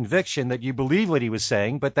such conviction that you believe what he was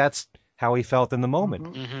saying, but that's how he felt in the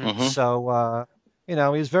moment. So, he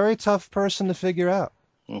was a very tough person to figure out.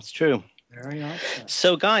 That's true. Very awesome.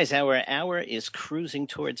 So, guys, our hour is cruising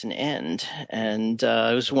towards an end, and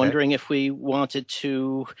I was wondering if we wanted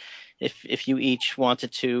to, if you each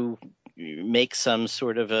wanted to make some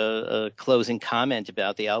sort of a closing comment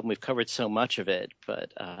about the album. We've covered so much of it,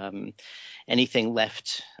 but anything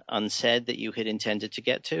left unsaid that you had intended to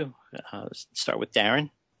get to? Start with Darren.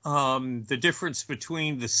 The difference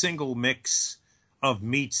between the single mix of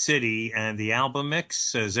Meat City and the album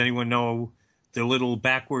mix. Does anyone know the little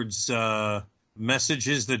backwards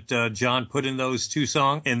messages that John put in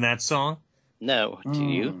that song? No. Do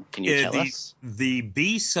you? Can you tell us? The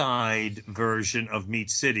B-side version of Meat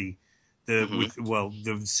City,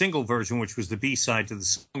 the single version, which was the B-side to the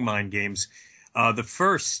song Mind Games, the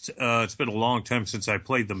first, it's been a long time since I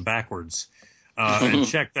played them backwards and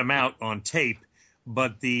checked them out on tape,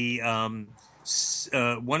 but the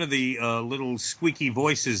one of the little squeaky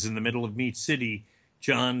voices in the middle of Meat City,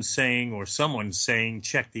 John saying or someone saying,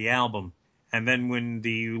 check the album. And then when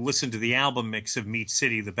you listen to the album mix of Meat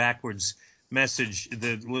City, the backwards message,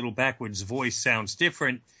 the little backwards voice sounds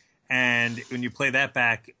different. And when you play that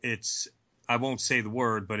back, it's, I won't say the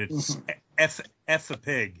word, but it's F a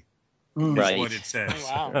pig is what it says,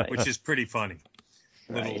 which is pretty funny.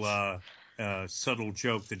 Little subtle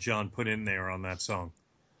joke that John put in there on that song.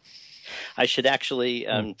 I should actually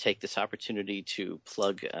take this opportunity to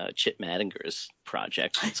plug Chip Mattinger's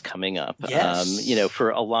project that's coming up. Yes. For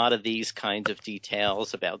a lot of these kinds of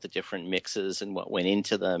details about the different mixes and what went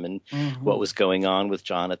into them and what was going on with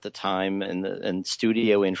John at the time and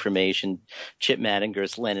studio information, Chip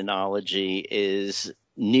Mattinger's Lennonology is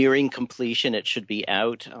nearing completion. It should be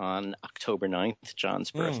out on October 9th,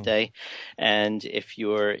 John's birthday. And if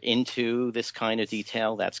you're into this kind of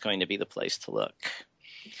detail, that's going to be the place to look.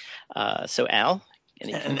 So Al,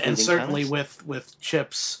 and certainly comments? with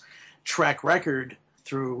Chip's track record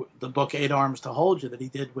through the book 8 Arms to Hold You that he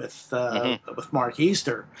did with Mark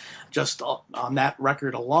Easter, just on that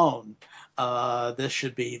record alone, this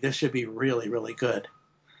should be really, really good.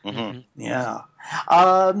 Yeah.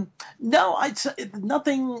 No, I'd say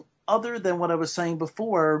nothing other than what I was saying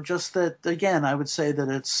before. Just that again, I would say that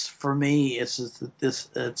it's, for me, it's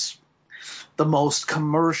the most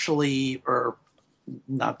commercially, or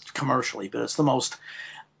not commercially, but it's the most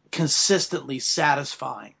consistently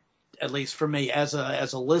satisfying, at least for me as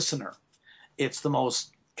a listener. It's the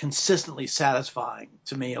most consistently satisfying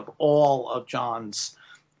to me of all of John's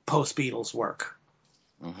post-Beatles work.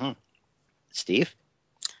 Steve?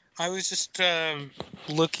 I was just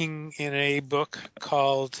looking in a book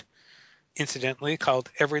called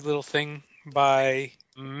Every Little Thing by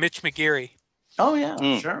Mitch McGeary. Oh,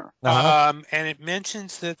 yeah, sure. And it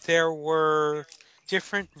mentions that there were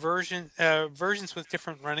different versions with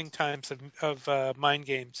different running times of Mind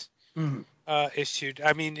Games issued.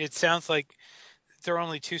 I mean, it sounds like they're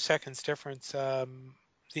only 2 seconds difference.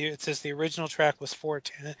 It says the original track was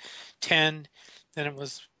 4:10, then it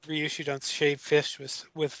was reissued on Shaved Fish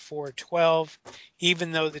with 4:12,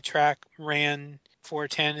 even though the track ran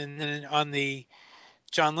 4:10, and then on the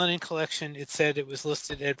John Lennon collection, it said it was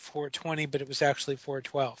listed at 4:20, but it was actually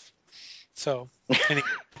 4:12. So, anyway.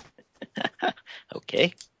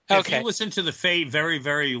 Okay. If you listen to the very,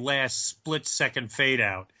 very last split-second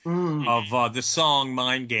fade-out of the song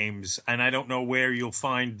Mind Games, and I don't know where you'll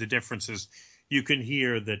find the differences, you can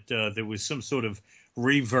hear that there was some sort of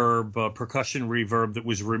reverb, percussion reverb that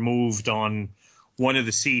was removed on one of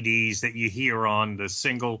the CDs that you hear on the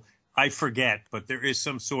single. I forget, but there is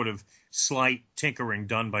some sort of slight tinkering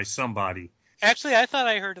done by somebody. Actually, I thought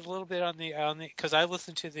I heard a little bit on the because I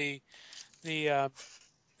listened to the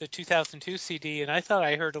 2002 CD, and I thought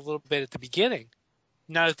I heard a little bit at the beginning,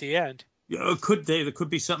 not at the end. There could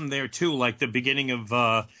be something there too, like the beginning of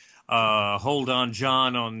Hold On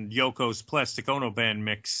John on Yoko's Plastic Ono Band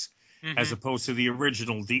mix, as opposed to the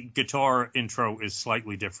original. The guitar intro is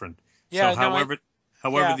slightly different. Yeah. So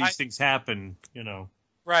however these things happen,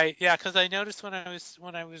 Right. Yeah, because I noticed when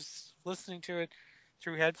I was listening to it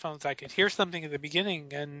through headphones, I could hear something at the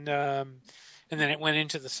beginning, and then it went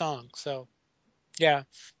into the song. So, yeah.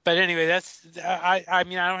 But anyway, that's I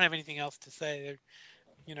mean, I don't have anything else to say,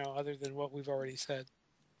 other than what we've already said.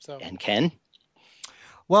 So. And Ken?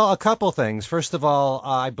 Well, a couple things. First of all,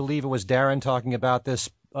 I believe it was Darren talking about this,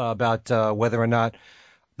 about whether or not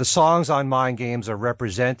the songs on Mind Games are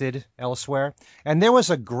represented elsewhere. And there was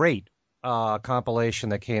a great compilation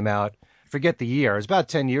that came out, forget the year, it was about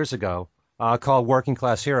 10 years ago, called Working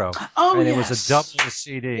Class Hero. Oh, and yes. It was a double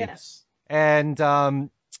CD. Yes. And,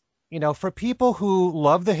 for people who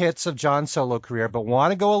love the hits of John's solo career but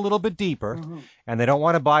want to go a little bit deeper, and they don't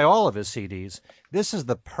want to buy all of his CDs, this is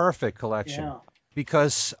the perfect collection. Yeah.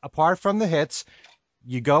 Because apart from the hits,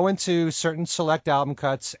 you go into certain select album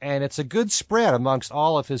cuts, and it's a good spread amongst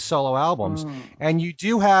all of his solo albums. And you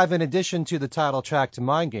do have, in addition to the title track to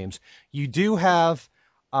Mind Games, you do have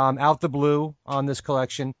Out the Blue on this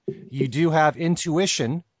collection. You do have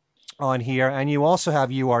Intuition on here, and you also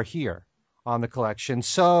have You Are Here on the collection.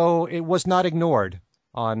 So it was not ignored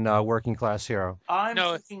on Working Class Hero.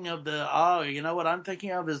 Thinking of you know what I'm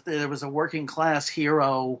thinking of is there was a Working Class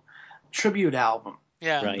Hero tribute album.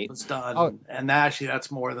 Yeah. Right. It was done. And actually, that's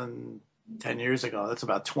more than 10 years ago. That's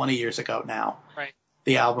about 20 years ago now. Right.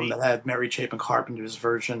 The album that had Mary Chapin Carpenter's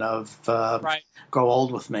version of Grow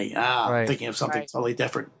Old With Me. I'm thinking of something totally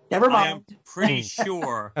different. Never mind. I'm pretty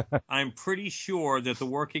sure that the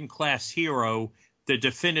Working Class Hero, the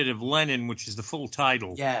definitive Lennon, which is the full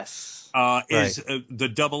title, yes, is the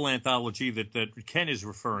double anthology that Ken is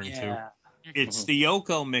referring to. It's the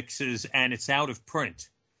Yoko mixes, and it's out of print.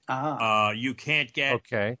 You can't get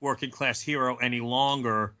Working Class Hero any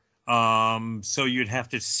longer, so you'd have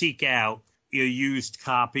to seek out a used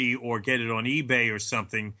copy or get it on eBay or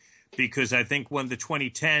something, because I think when the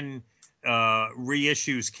 2010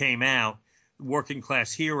 reissues came out, Working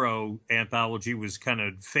Class Hero anthology was kind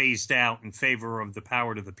of phased out in favor of the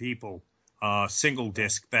Power to the People single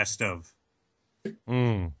disc best of.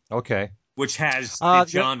 Okay. Which has the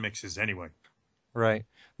John mixes anyway. Right.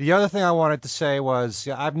 The other thing I wanted to say was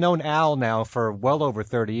I've known Al now for well over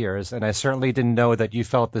 30 years, and I certainly didn't know that you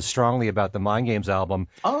felt this strongly about the Mind Games album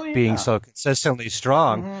being so consistently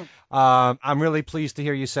strong. I'm really pleased to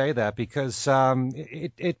hear you say that, because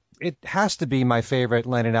it has to be my favorite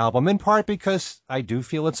Lennon album, in part because I do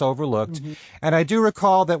feel it's overlooked. And I do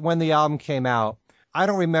recall that when the album came out, I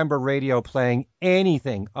don't remember radio playing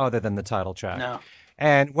anything other than the title track. No.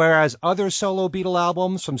 And whereas other solo Beatle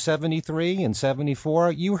albums from 73 and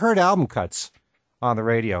 74, you heard album cuts on the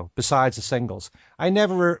radio besides the singles. I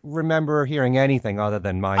never remember hearing anything other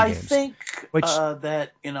than Mind Games. I think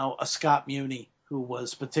that, a Scott Muni, who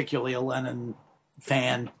was particularly a Lennon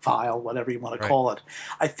fan file, whatever you want to call it,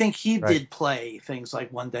 I think he did play things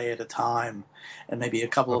like One Day at a Time and maybe a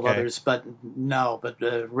couple of others, but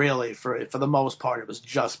really, for the most part, it was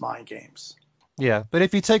just Mind Games. Yeah, but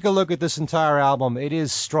if you take a look at this entire album, it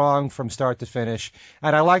is strong from start to finish.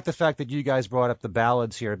 And I like the fact that you guys brought up the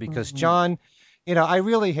ballads here, because John, I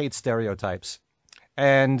really hate stereotypes.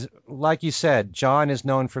 And like you said, John is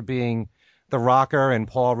known for being the rocker and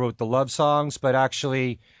Paul wrote the love songs, but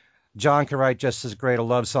actually John could write just as great a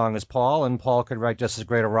love song as Paul, and Paul could write just as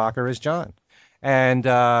great a rocker as John. And,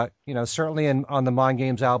 certainly on the Mind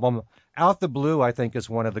Games album, Out the Blue, I think, is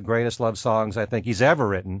one of the greatest love songs I think he's ever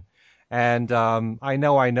written. And I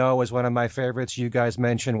Know is one of my favorites. You guys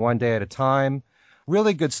mentioned One Day at a Time.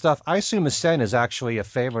 Really good stuff. I Assume Ascend is actually a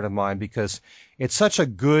favorite of mine because it's such a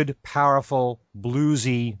good, powerful,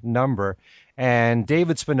 bluesy number. And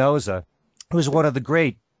David Spinoza, who's one of the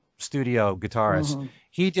great studio guitarists,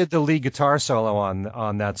 he did the lead guitar solo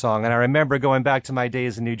on that song. And I remember going back to my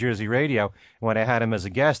days in New Jersey radio when I had him as a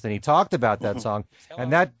guest, and he talked about that song.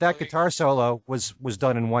 And that guitar solo was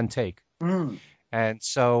done in one take. And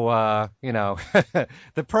so,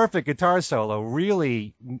 the perfect guitar solo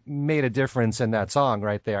really made a difference in that song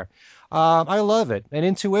right there. I love it. And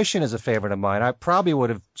Intuition is a favorite of mine. I probably would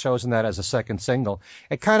have chosen that as a second single.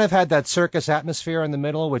 It kind of had that circus atmosphere in the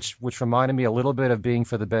middle, which reminded me a little bit of Being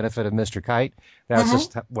for the Benefit of Mr. Kite. That's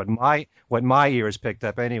just what my ears picked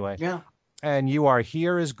up anyway. Yeah. And You Are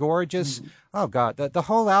Here is gorgeous. Oh, God, the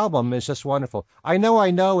whole album is just wonderful. I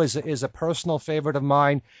Know is a personal favorite of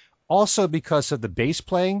mine. Also because of the bass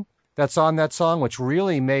playing that's on that song, which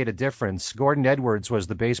really made a difference. Gordon Edwards was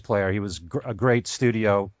the bass player. He was a great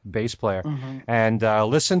studio bass player. And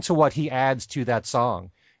listen to what he adds to that song.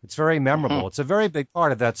 It's very memorable. It's a very big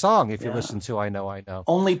part of that song if you listen to I Know.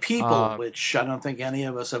 Only People, which I don't think any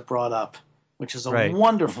of us have brought up, which is a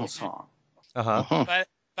wonderful song. By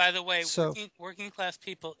the way, Working Class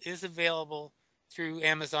People is available through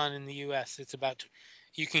Amazon in the U.S.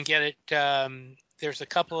 You can get it. There's a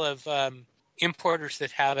couple of importers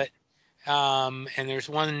that have it, and there's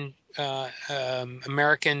one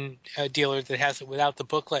American dealer that has it without the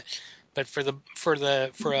booklet. But for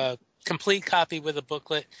a complete copy with a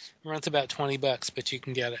booklet, it runs about $20, but you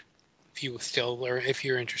can get it if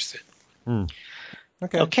you're interested.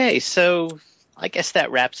 Okay, so I guess that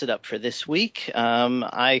wraps it up for this week.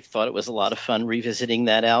 I thought it was a lot of fun revisiting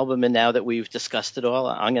that album, and now that we've discussed it all,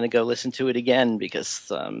 I'm going to go listen to it again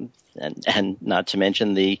because, and not to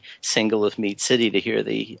mention the single of Meat City to hear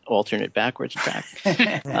the alternate backwards track.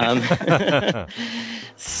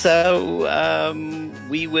 So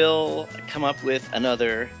we will come up with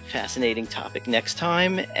another fascinating topic next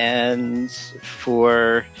time, and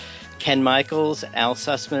for Ken Michaels, Al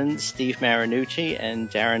Sussman, Steve Marinucci, and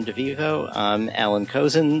Darren DeVivo, I'm Allan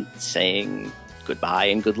Kozinn saying goodbye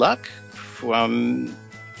and good luck from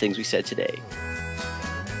Things We Said Today.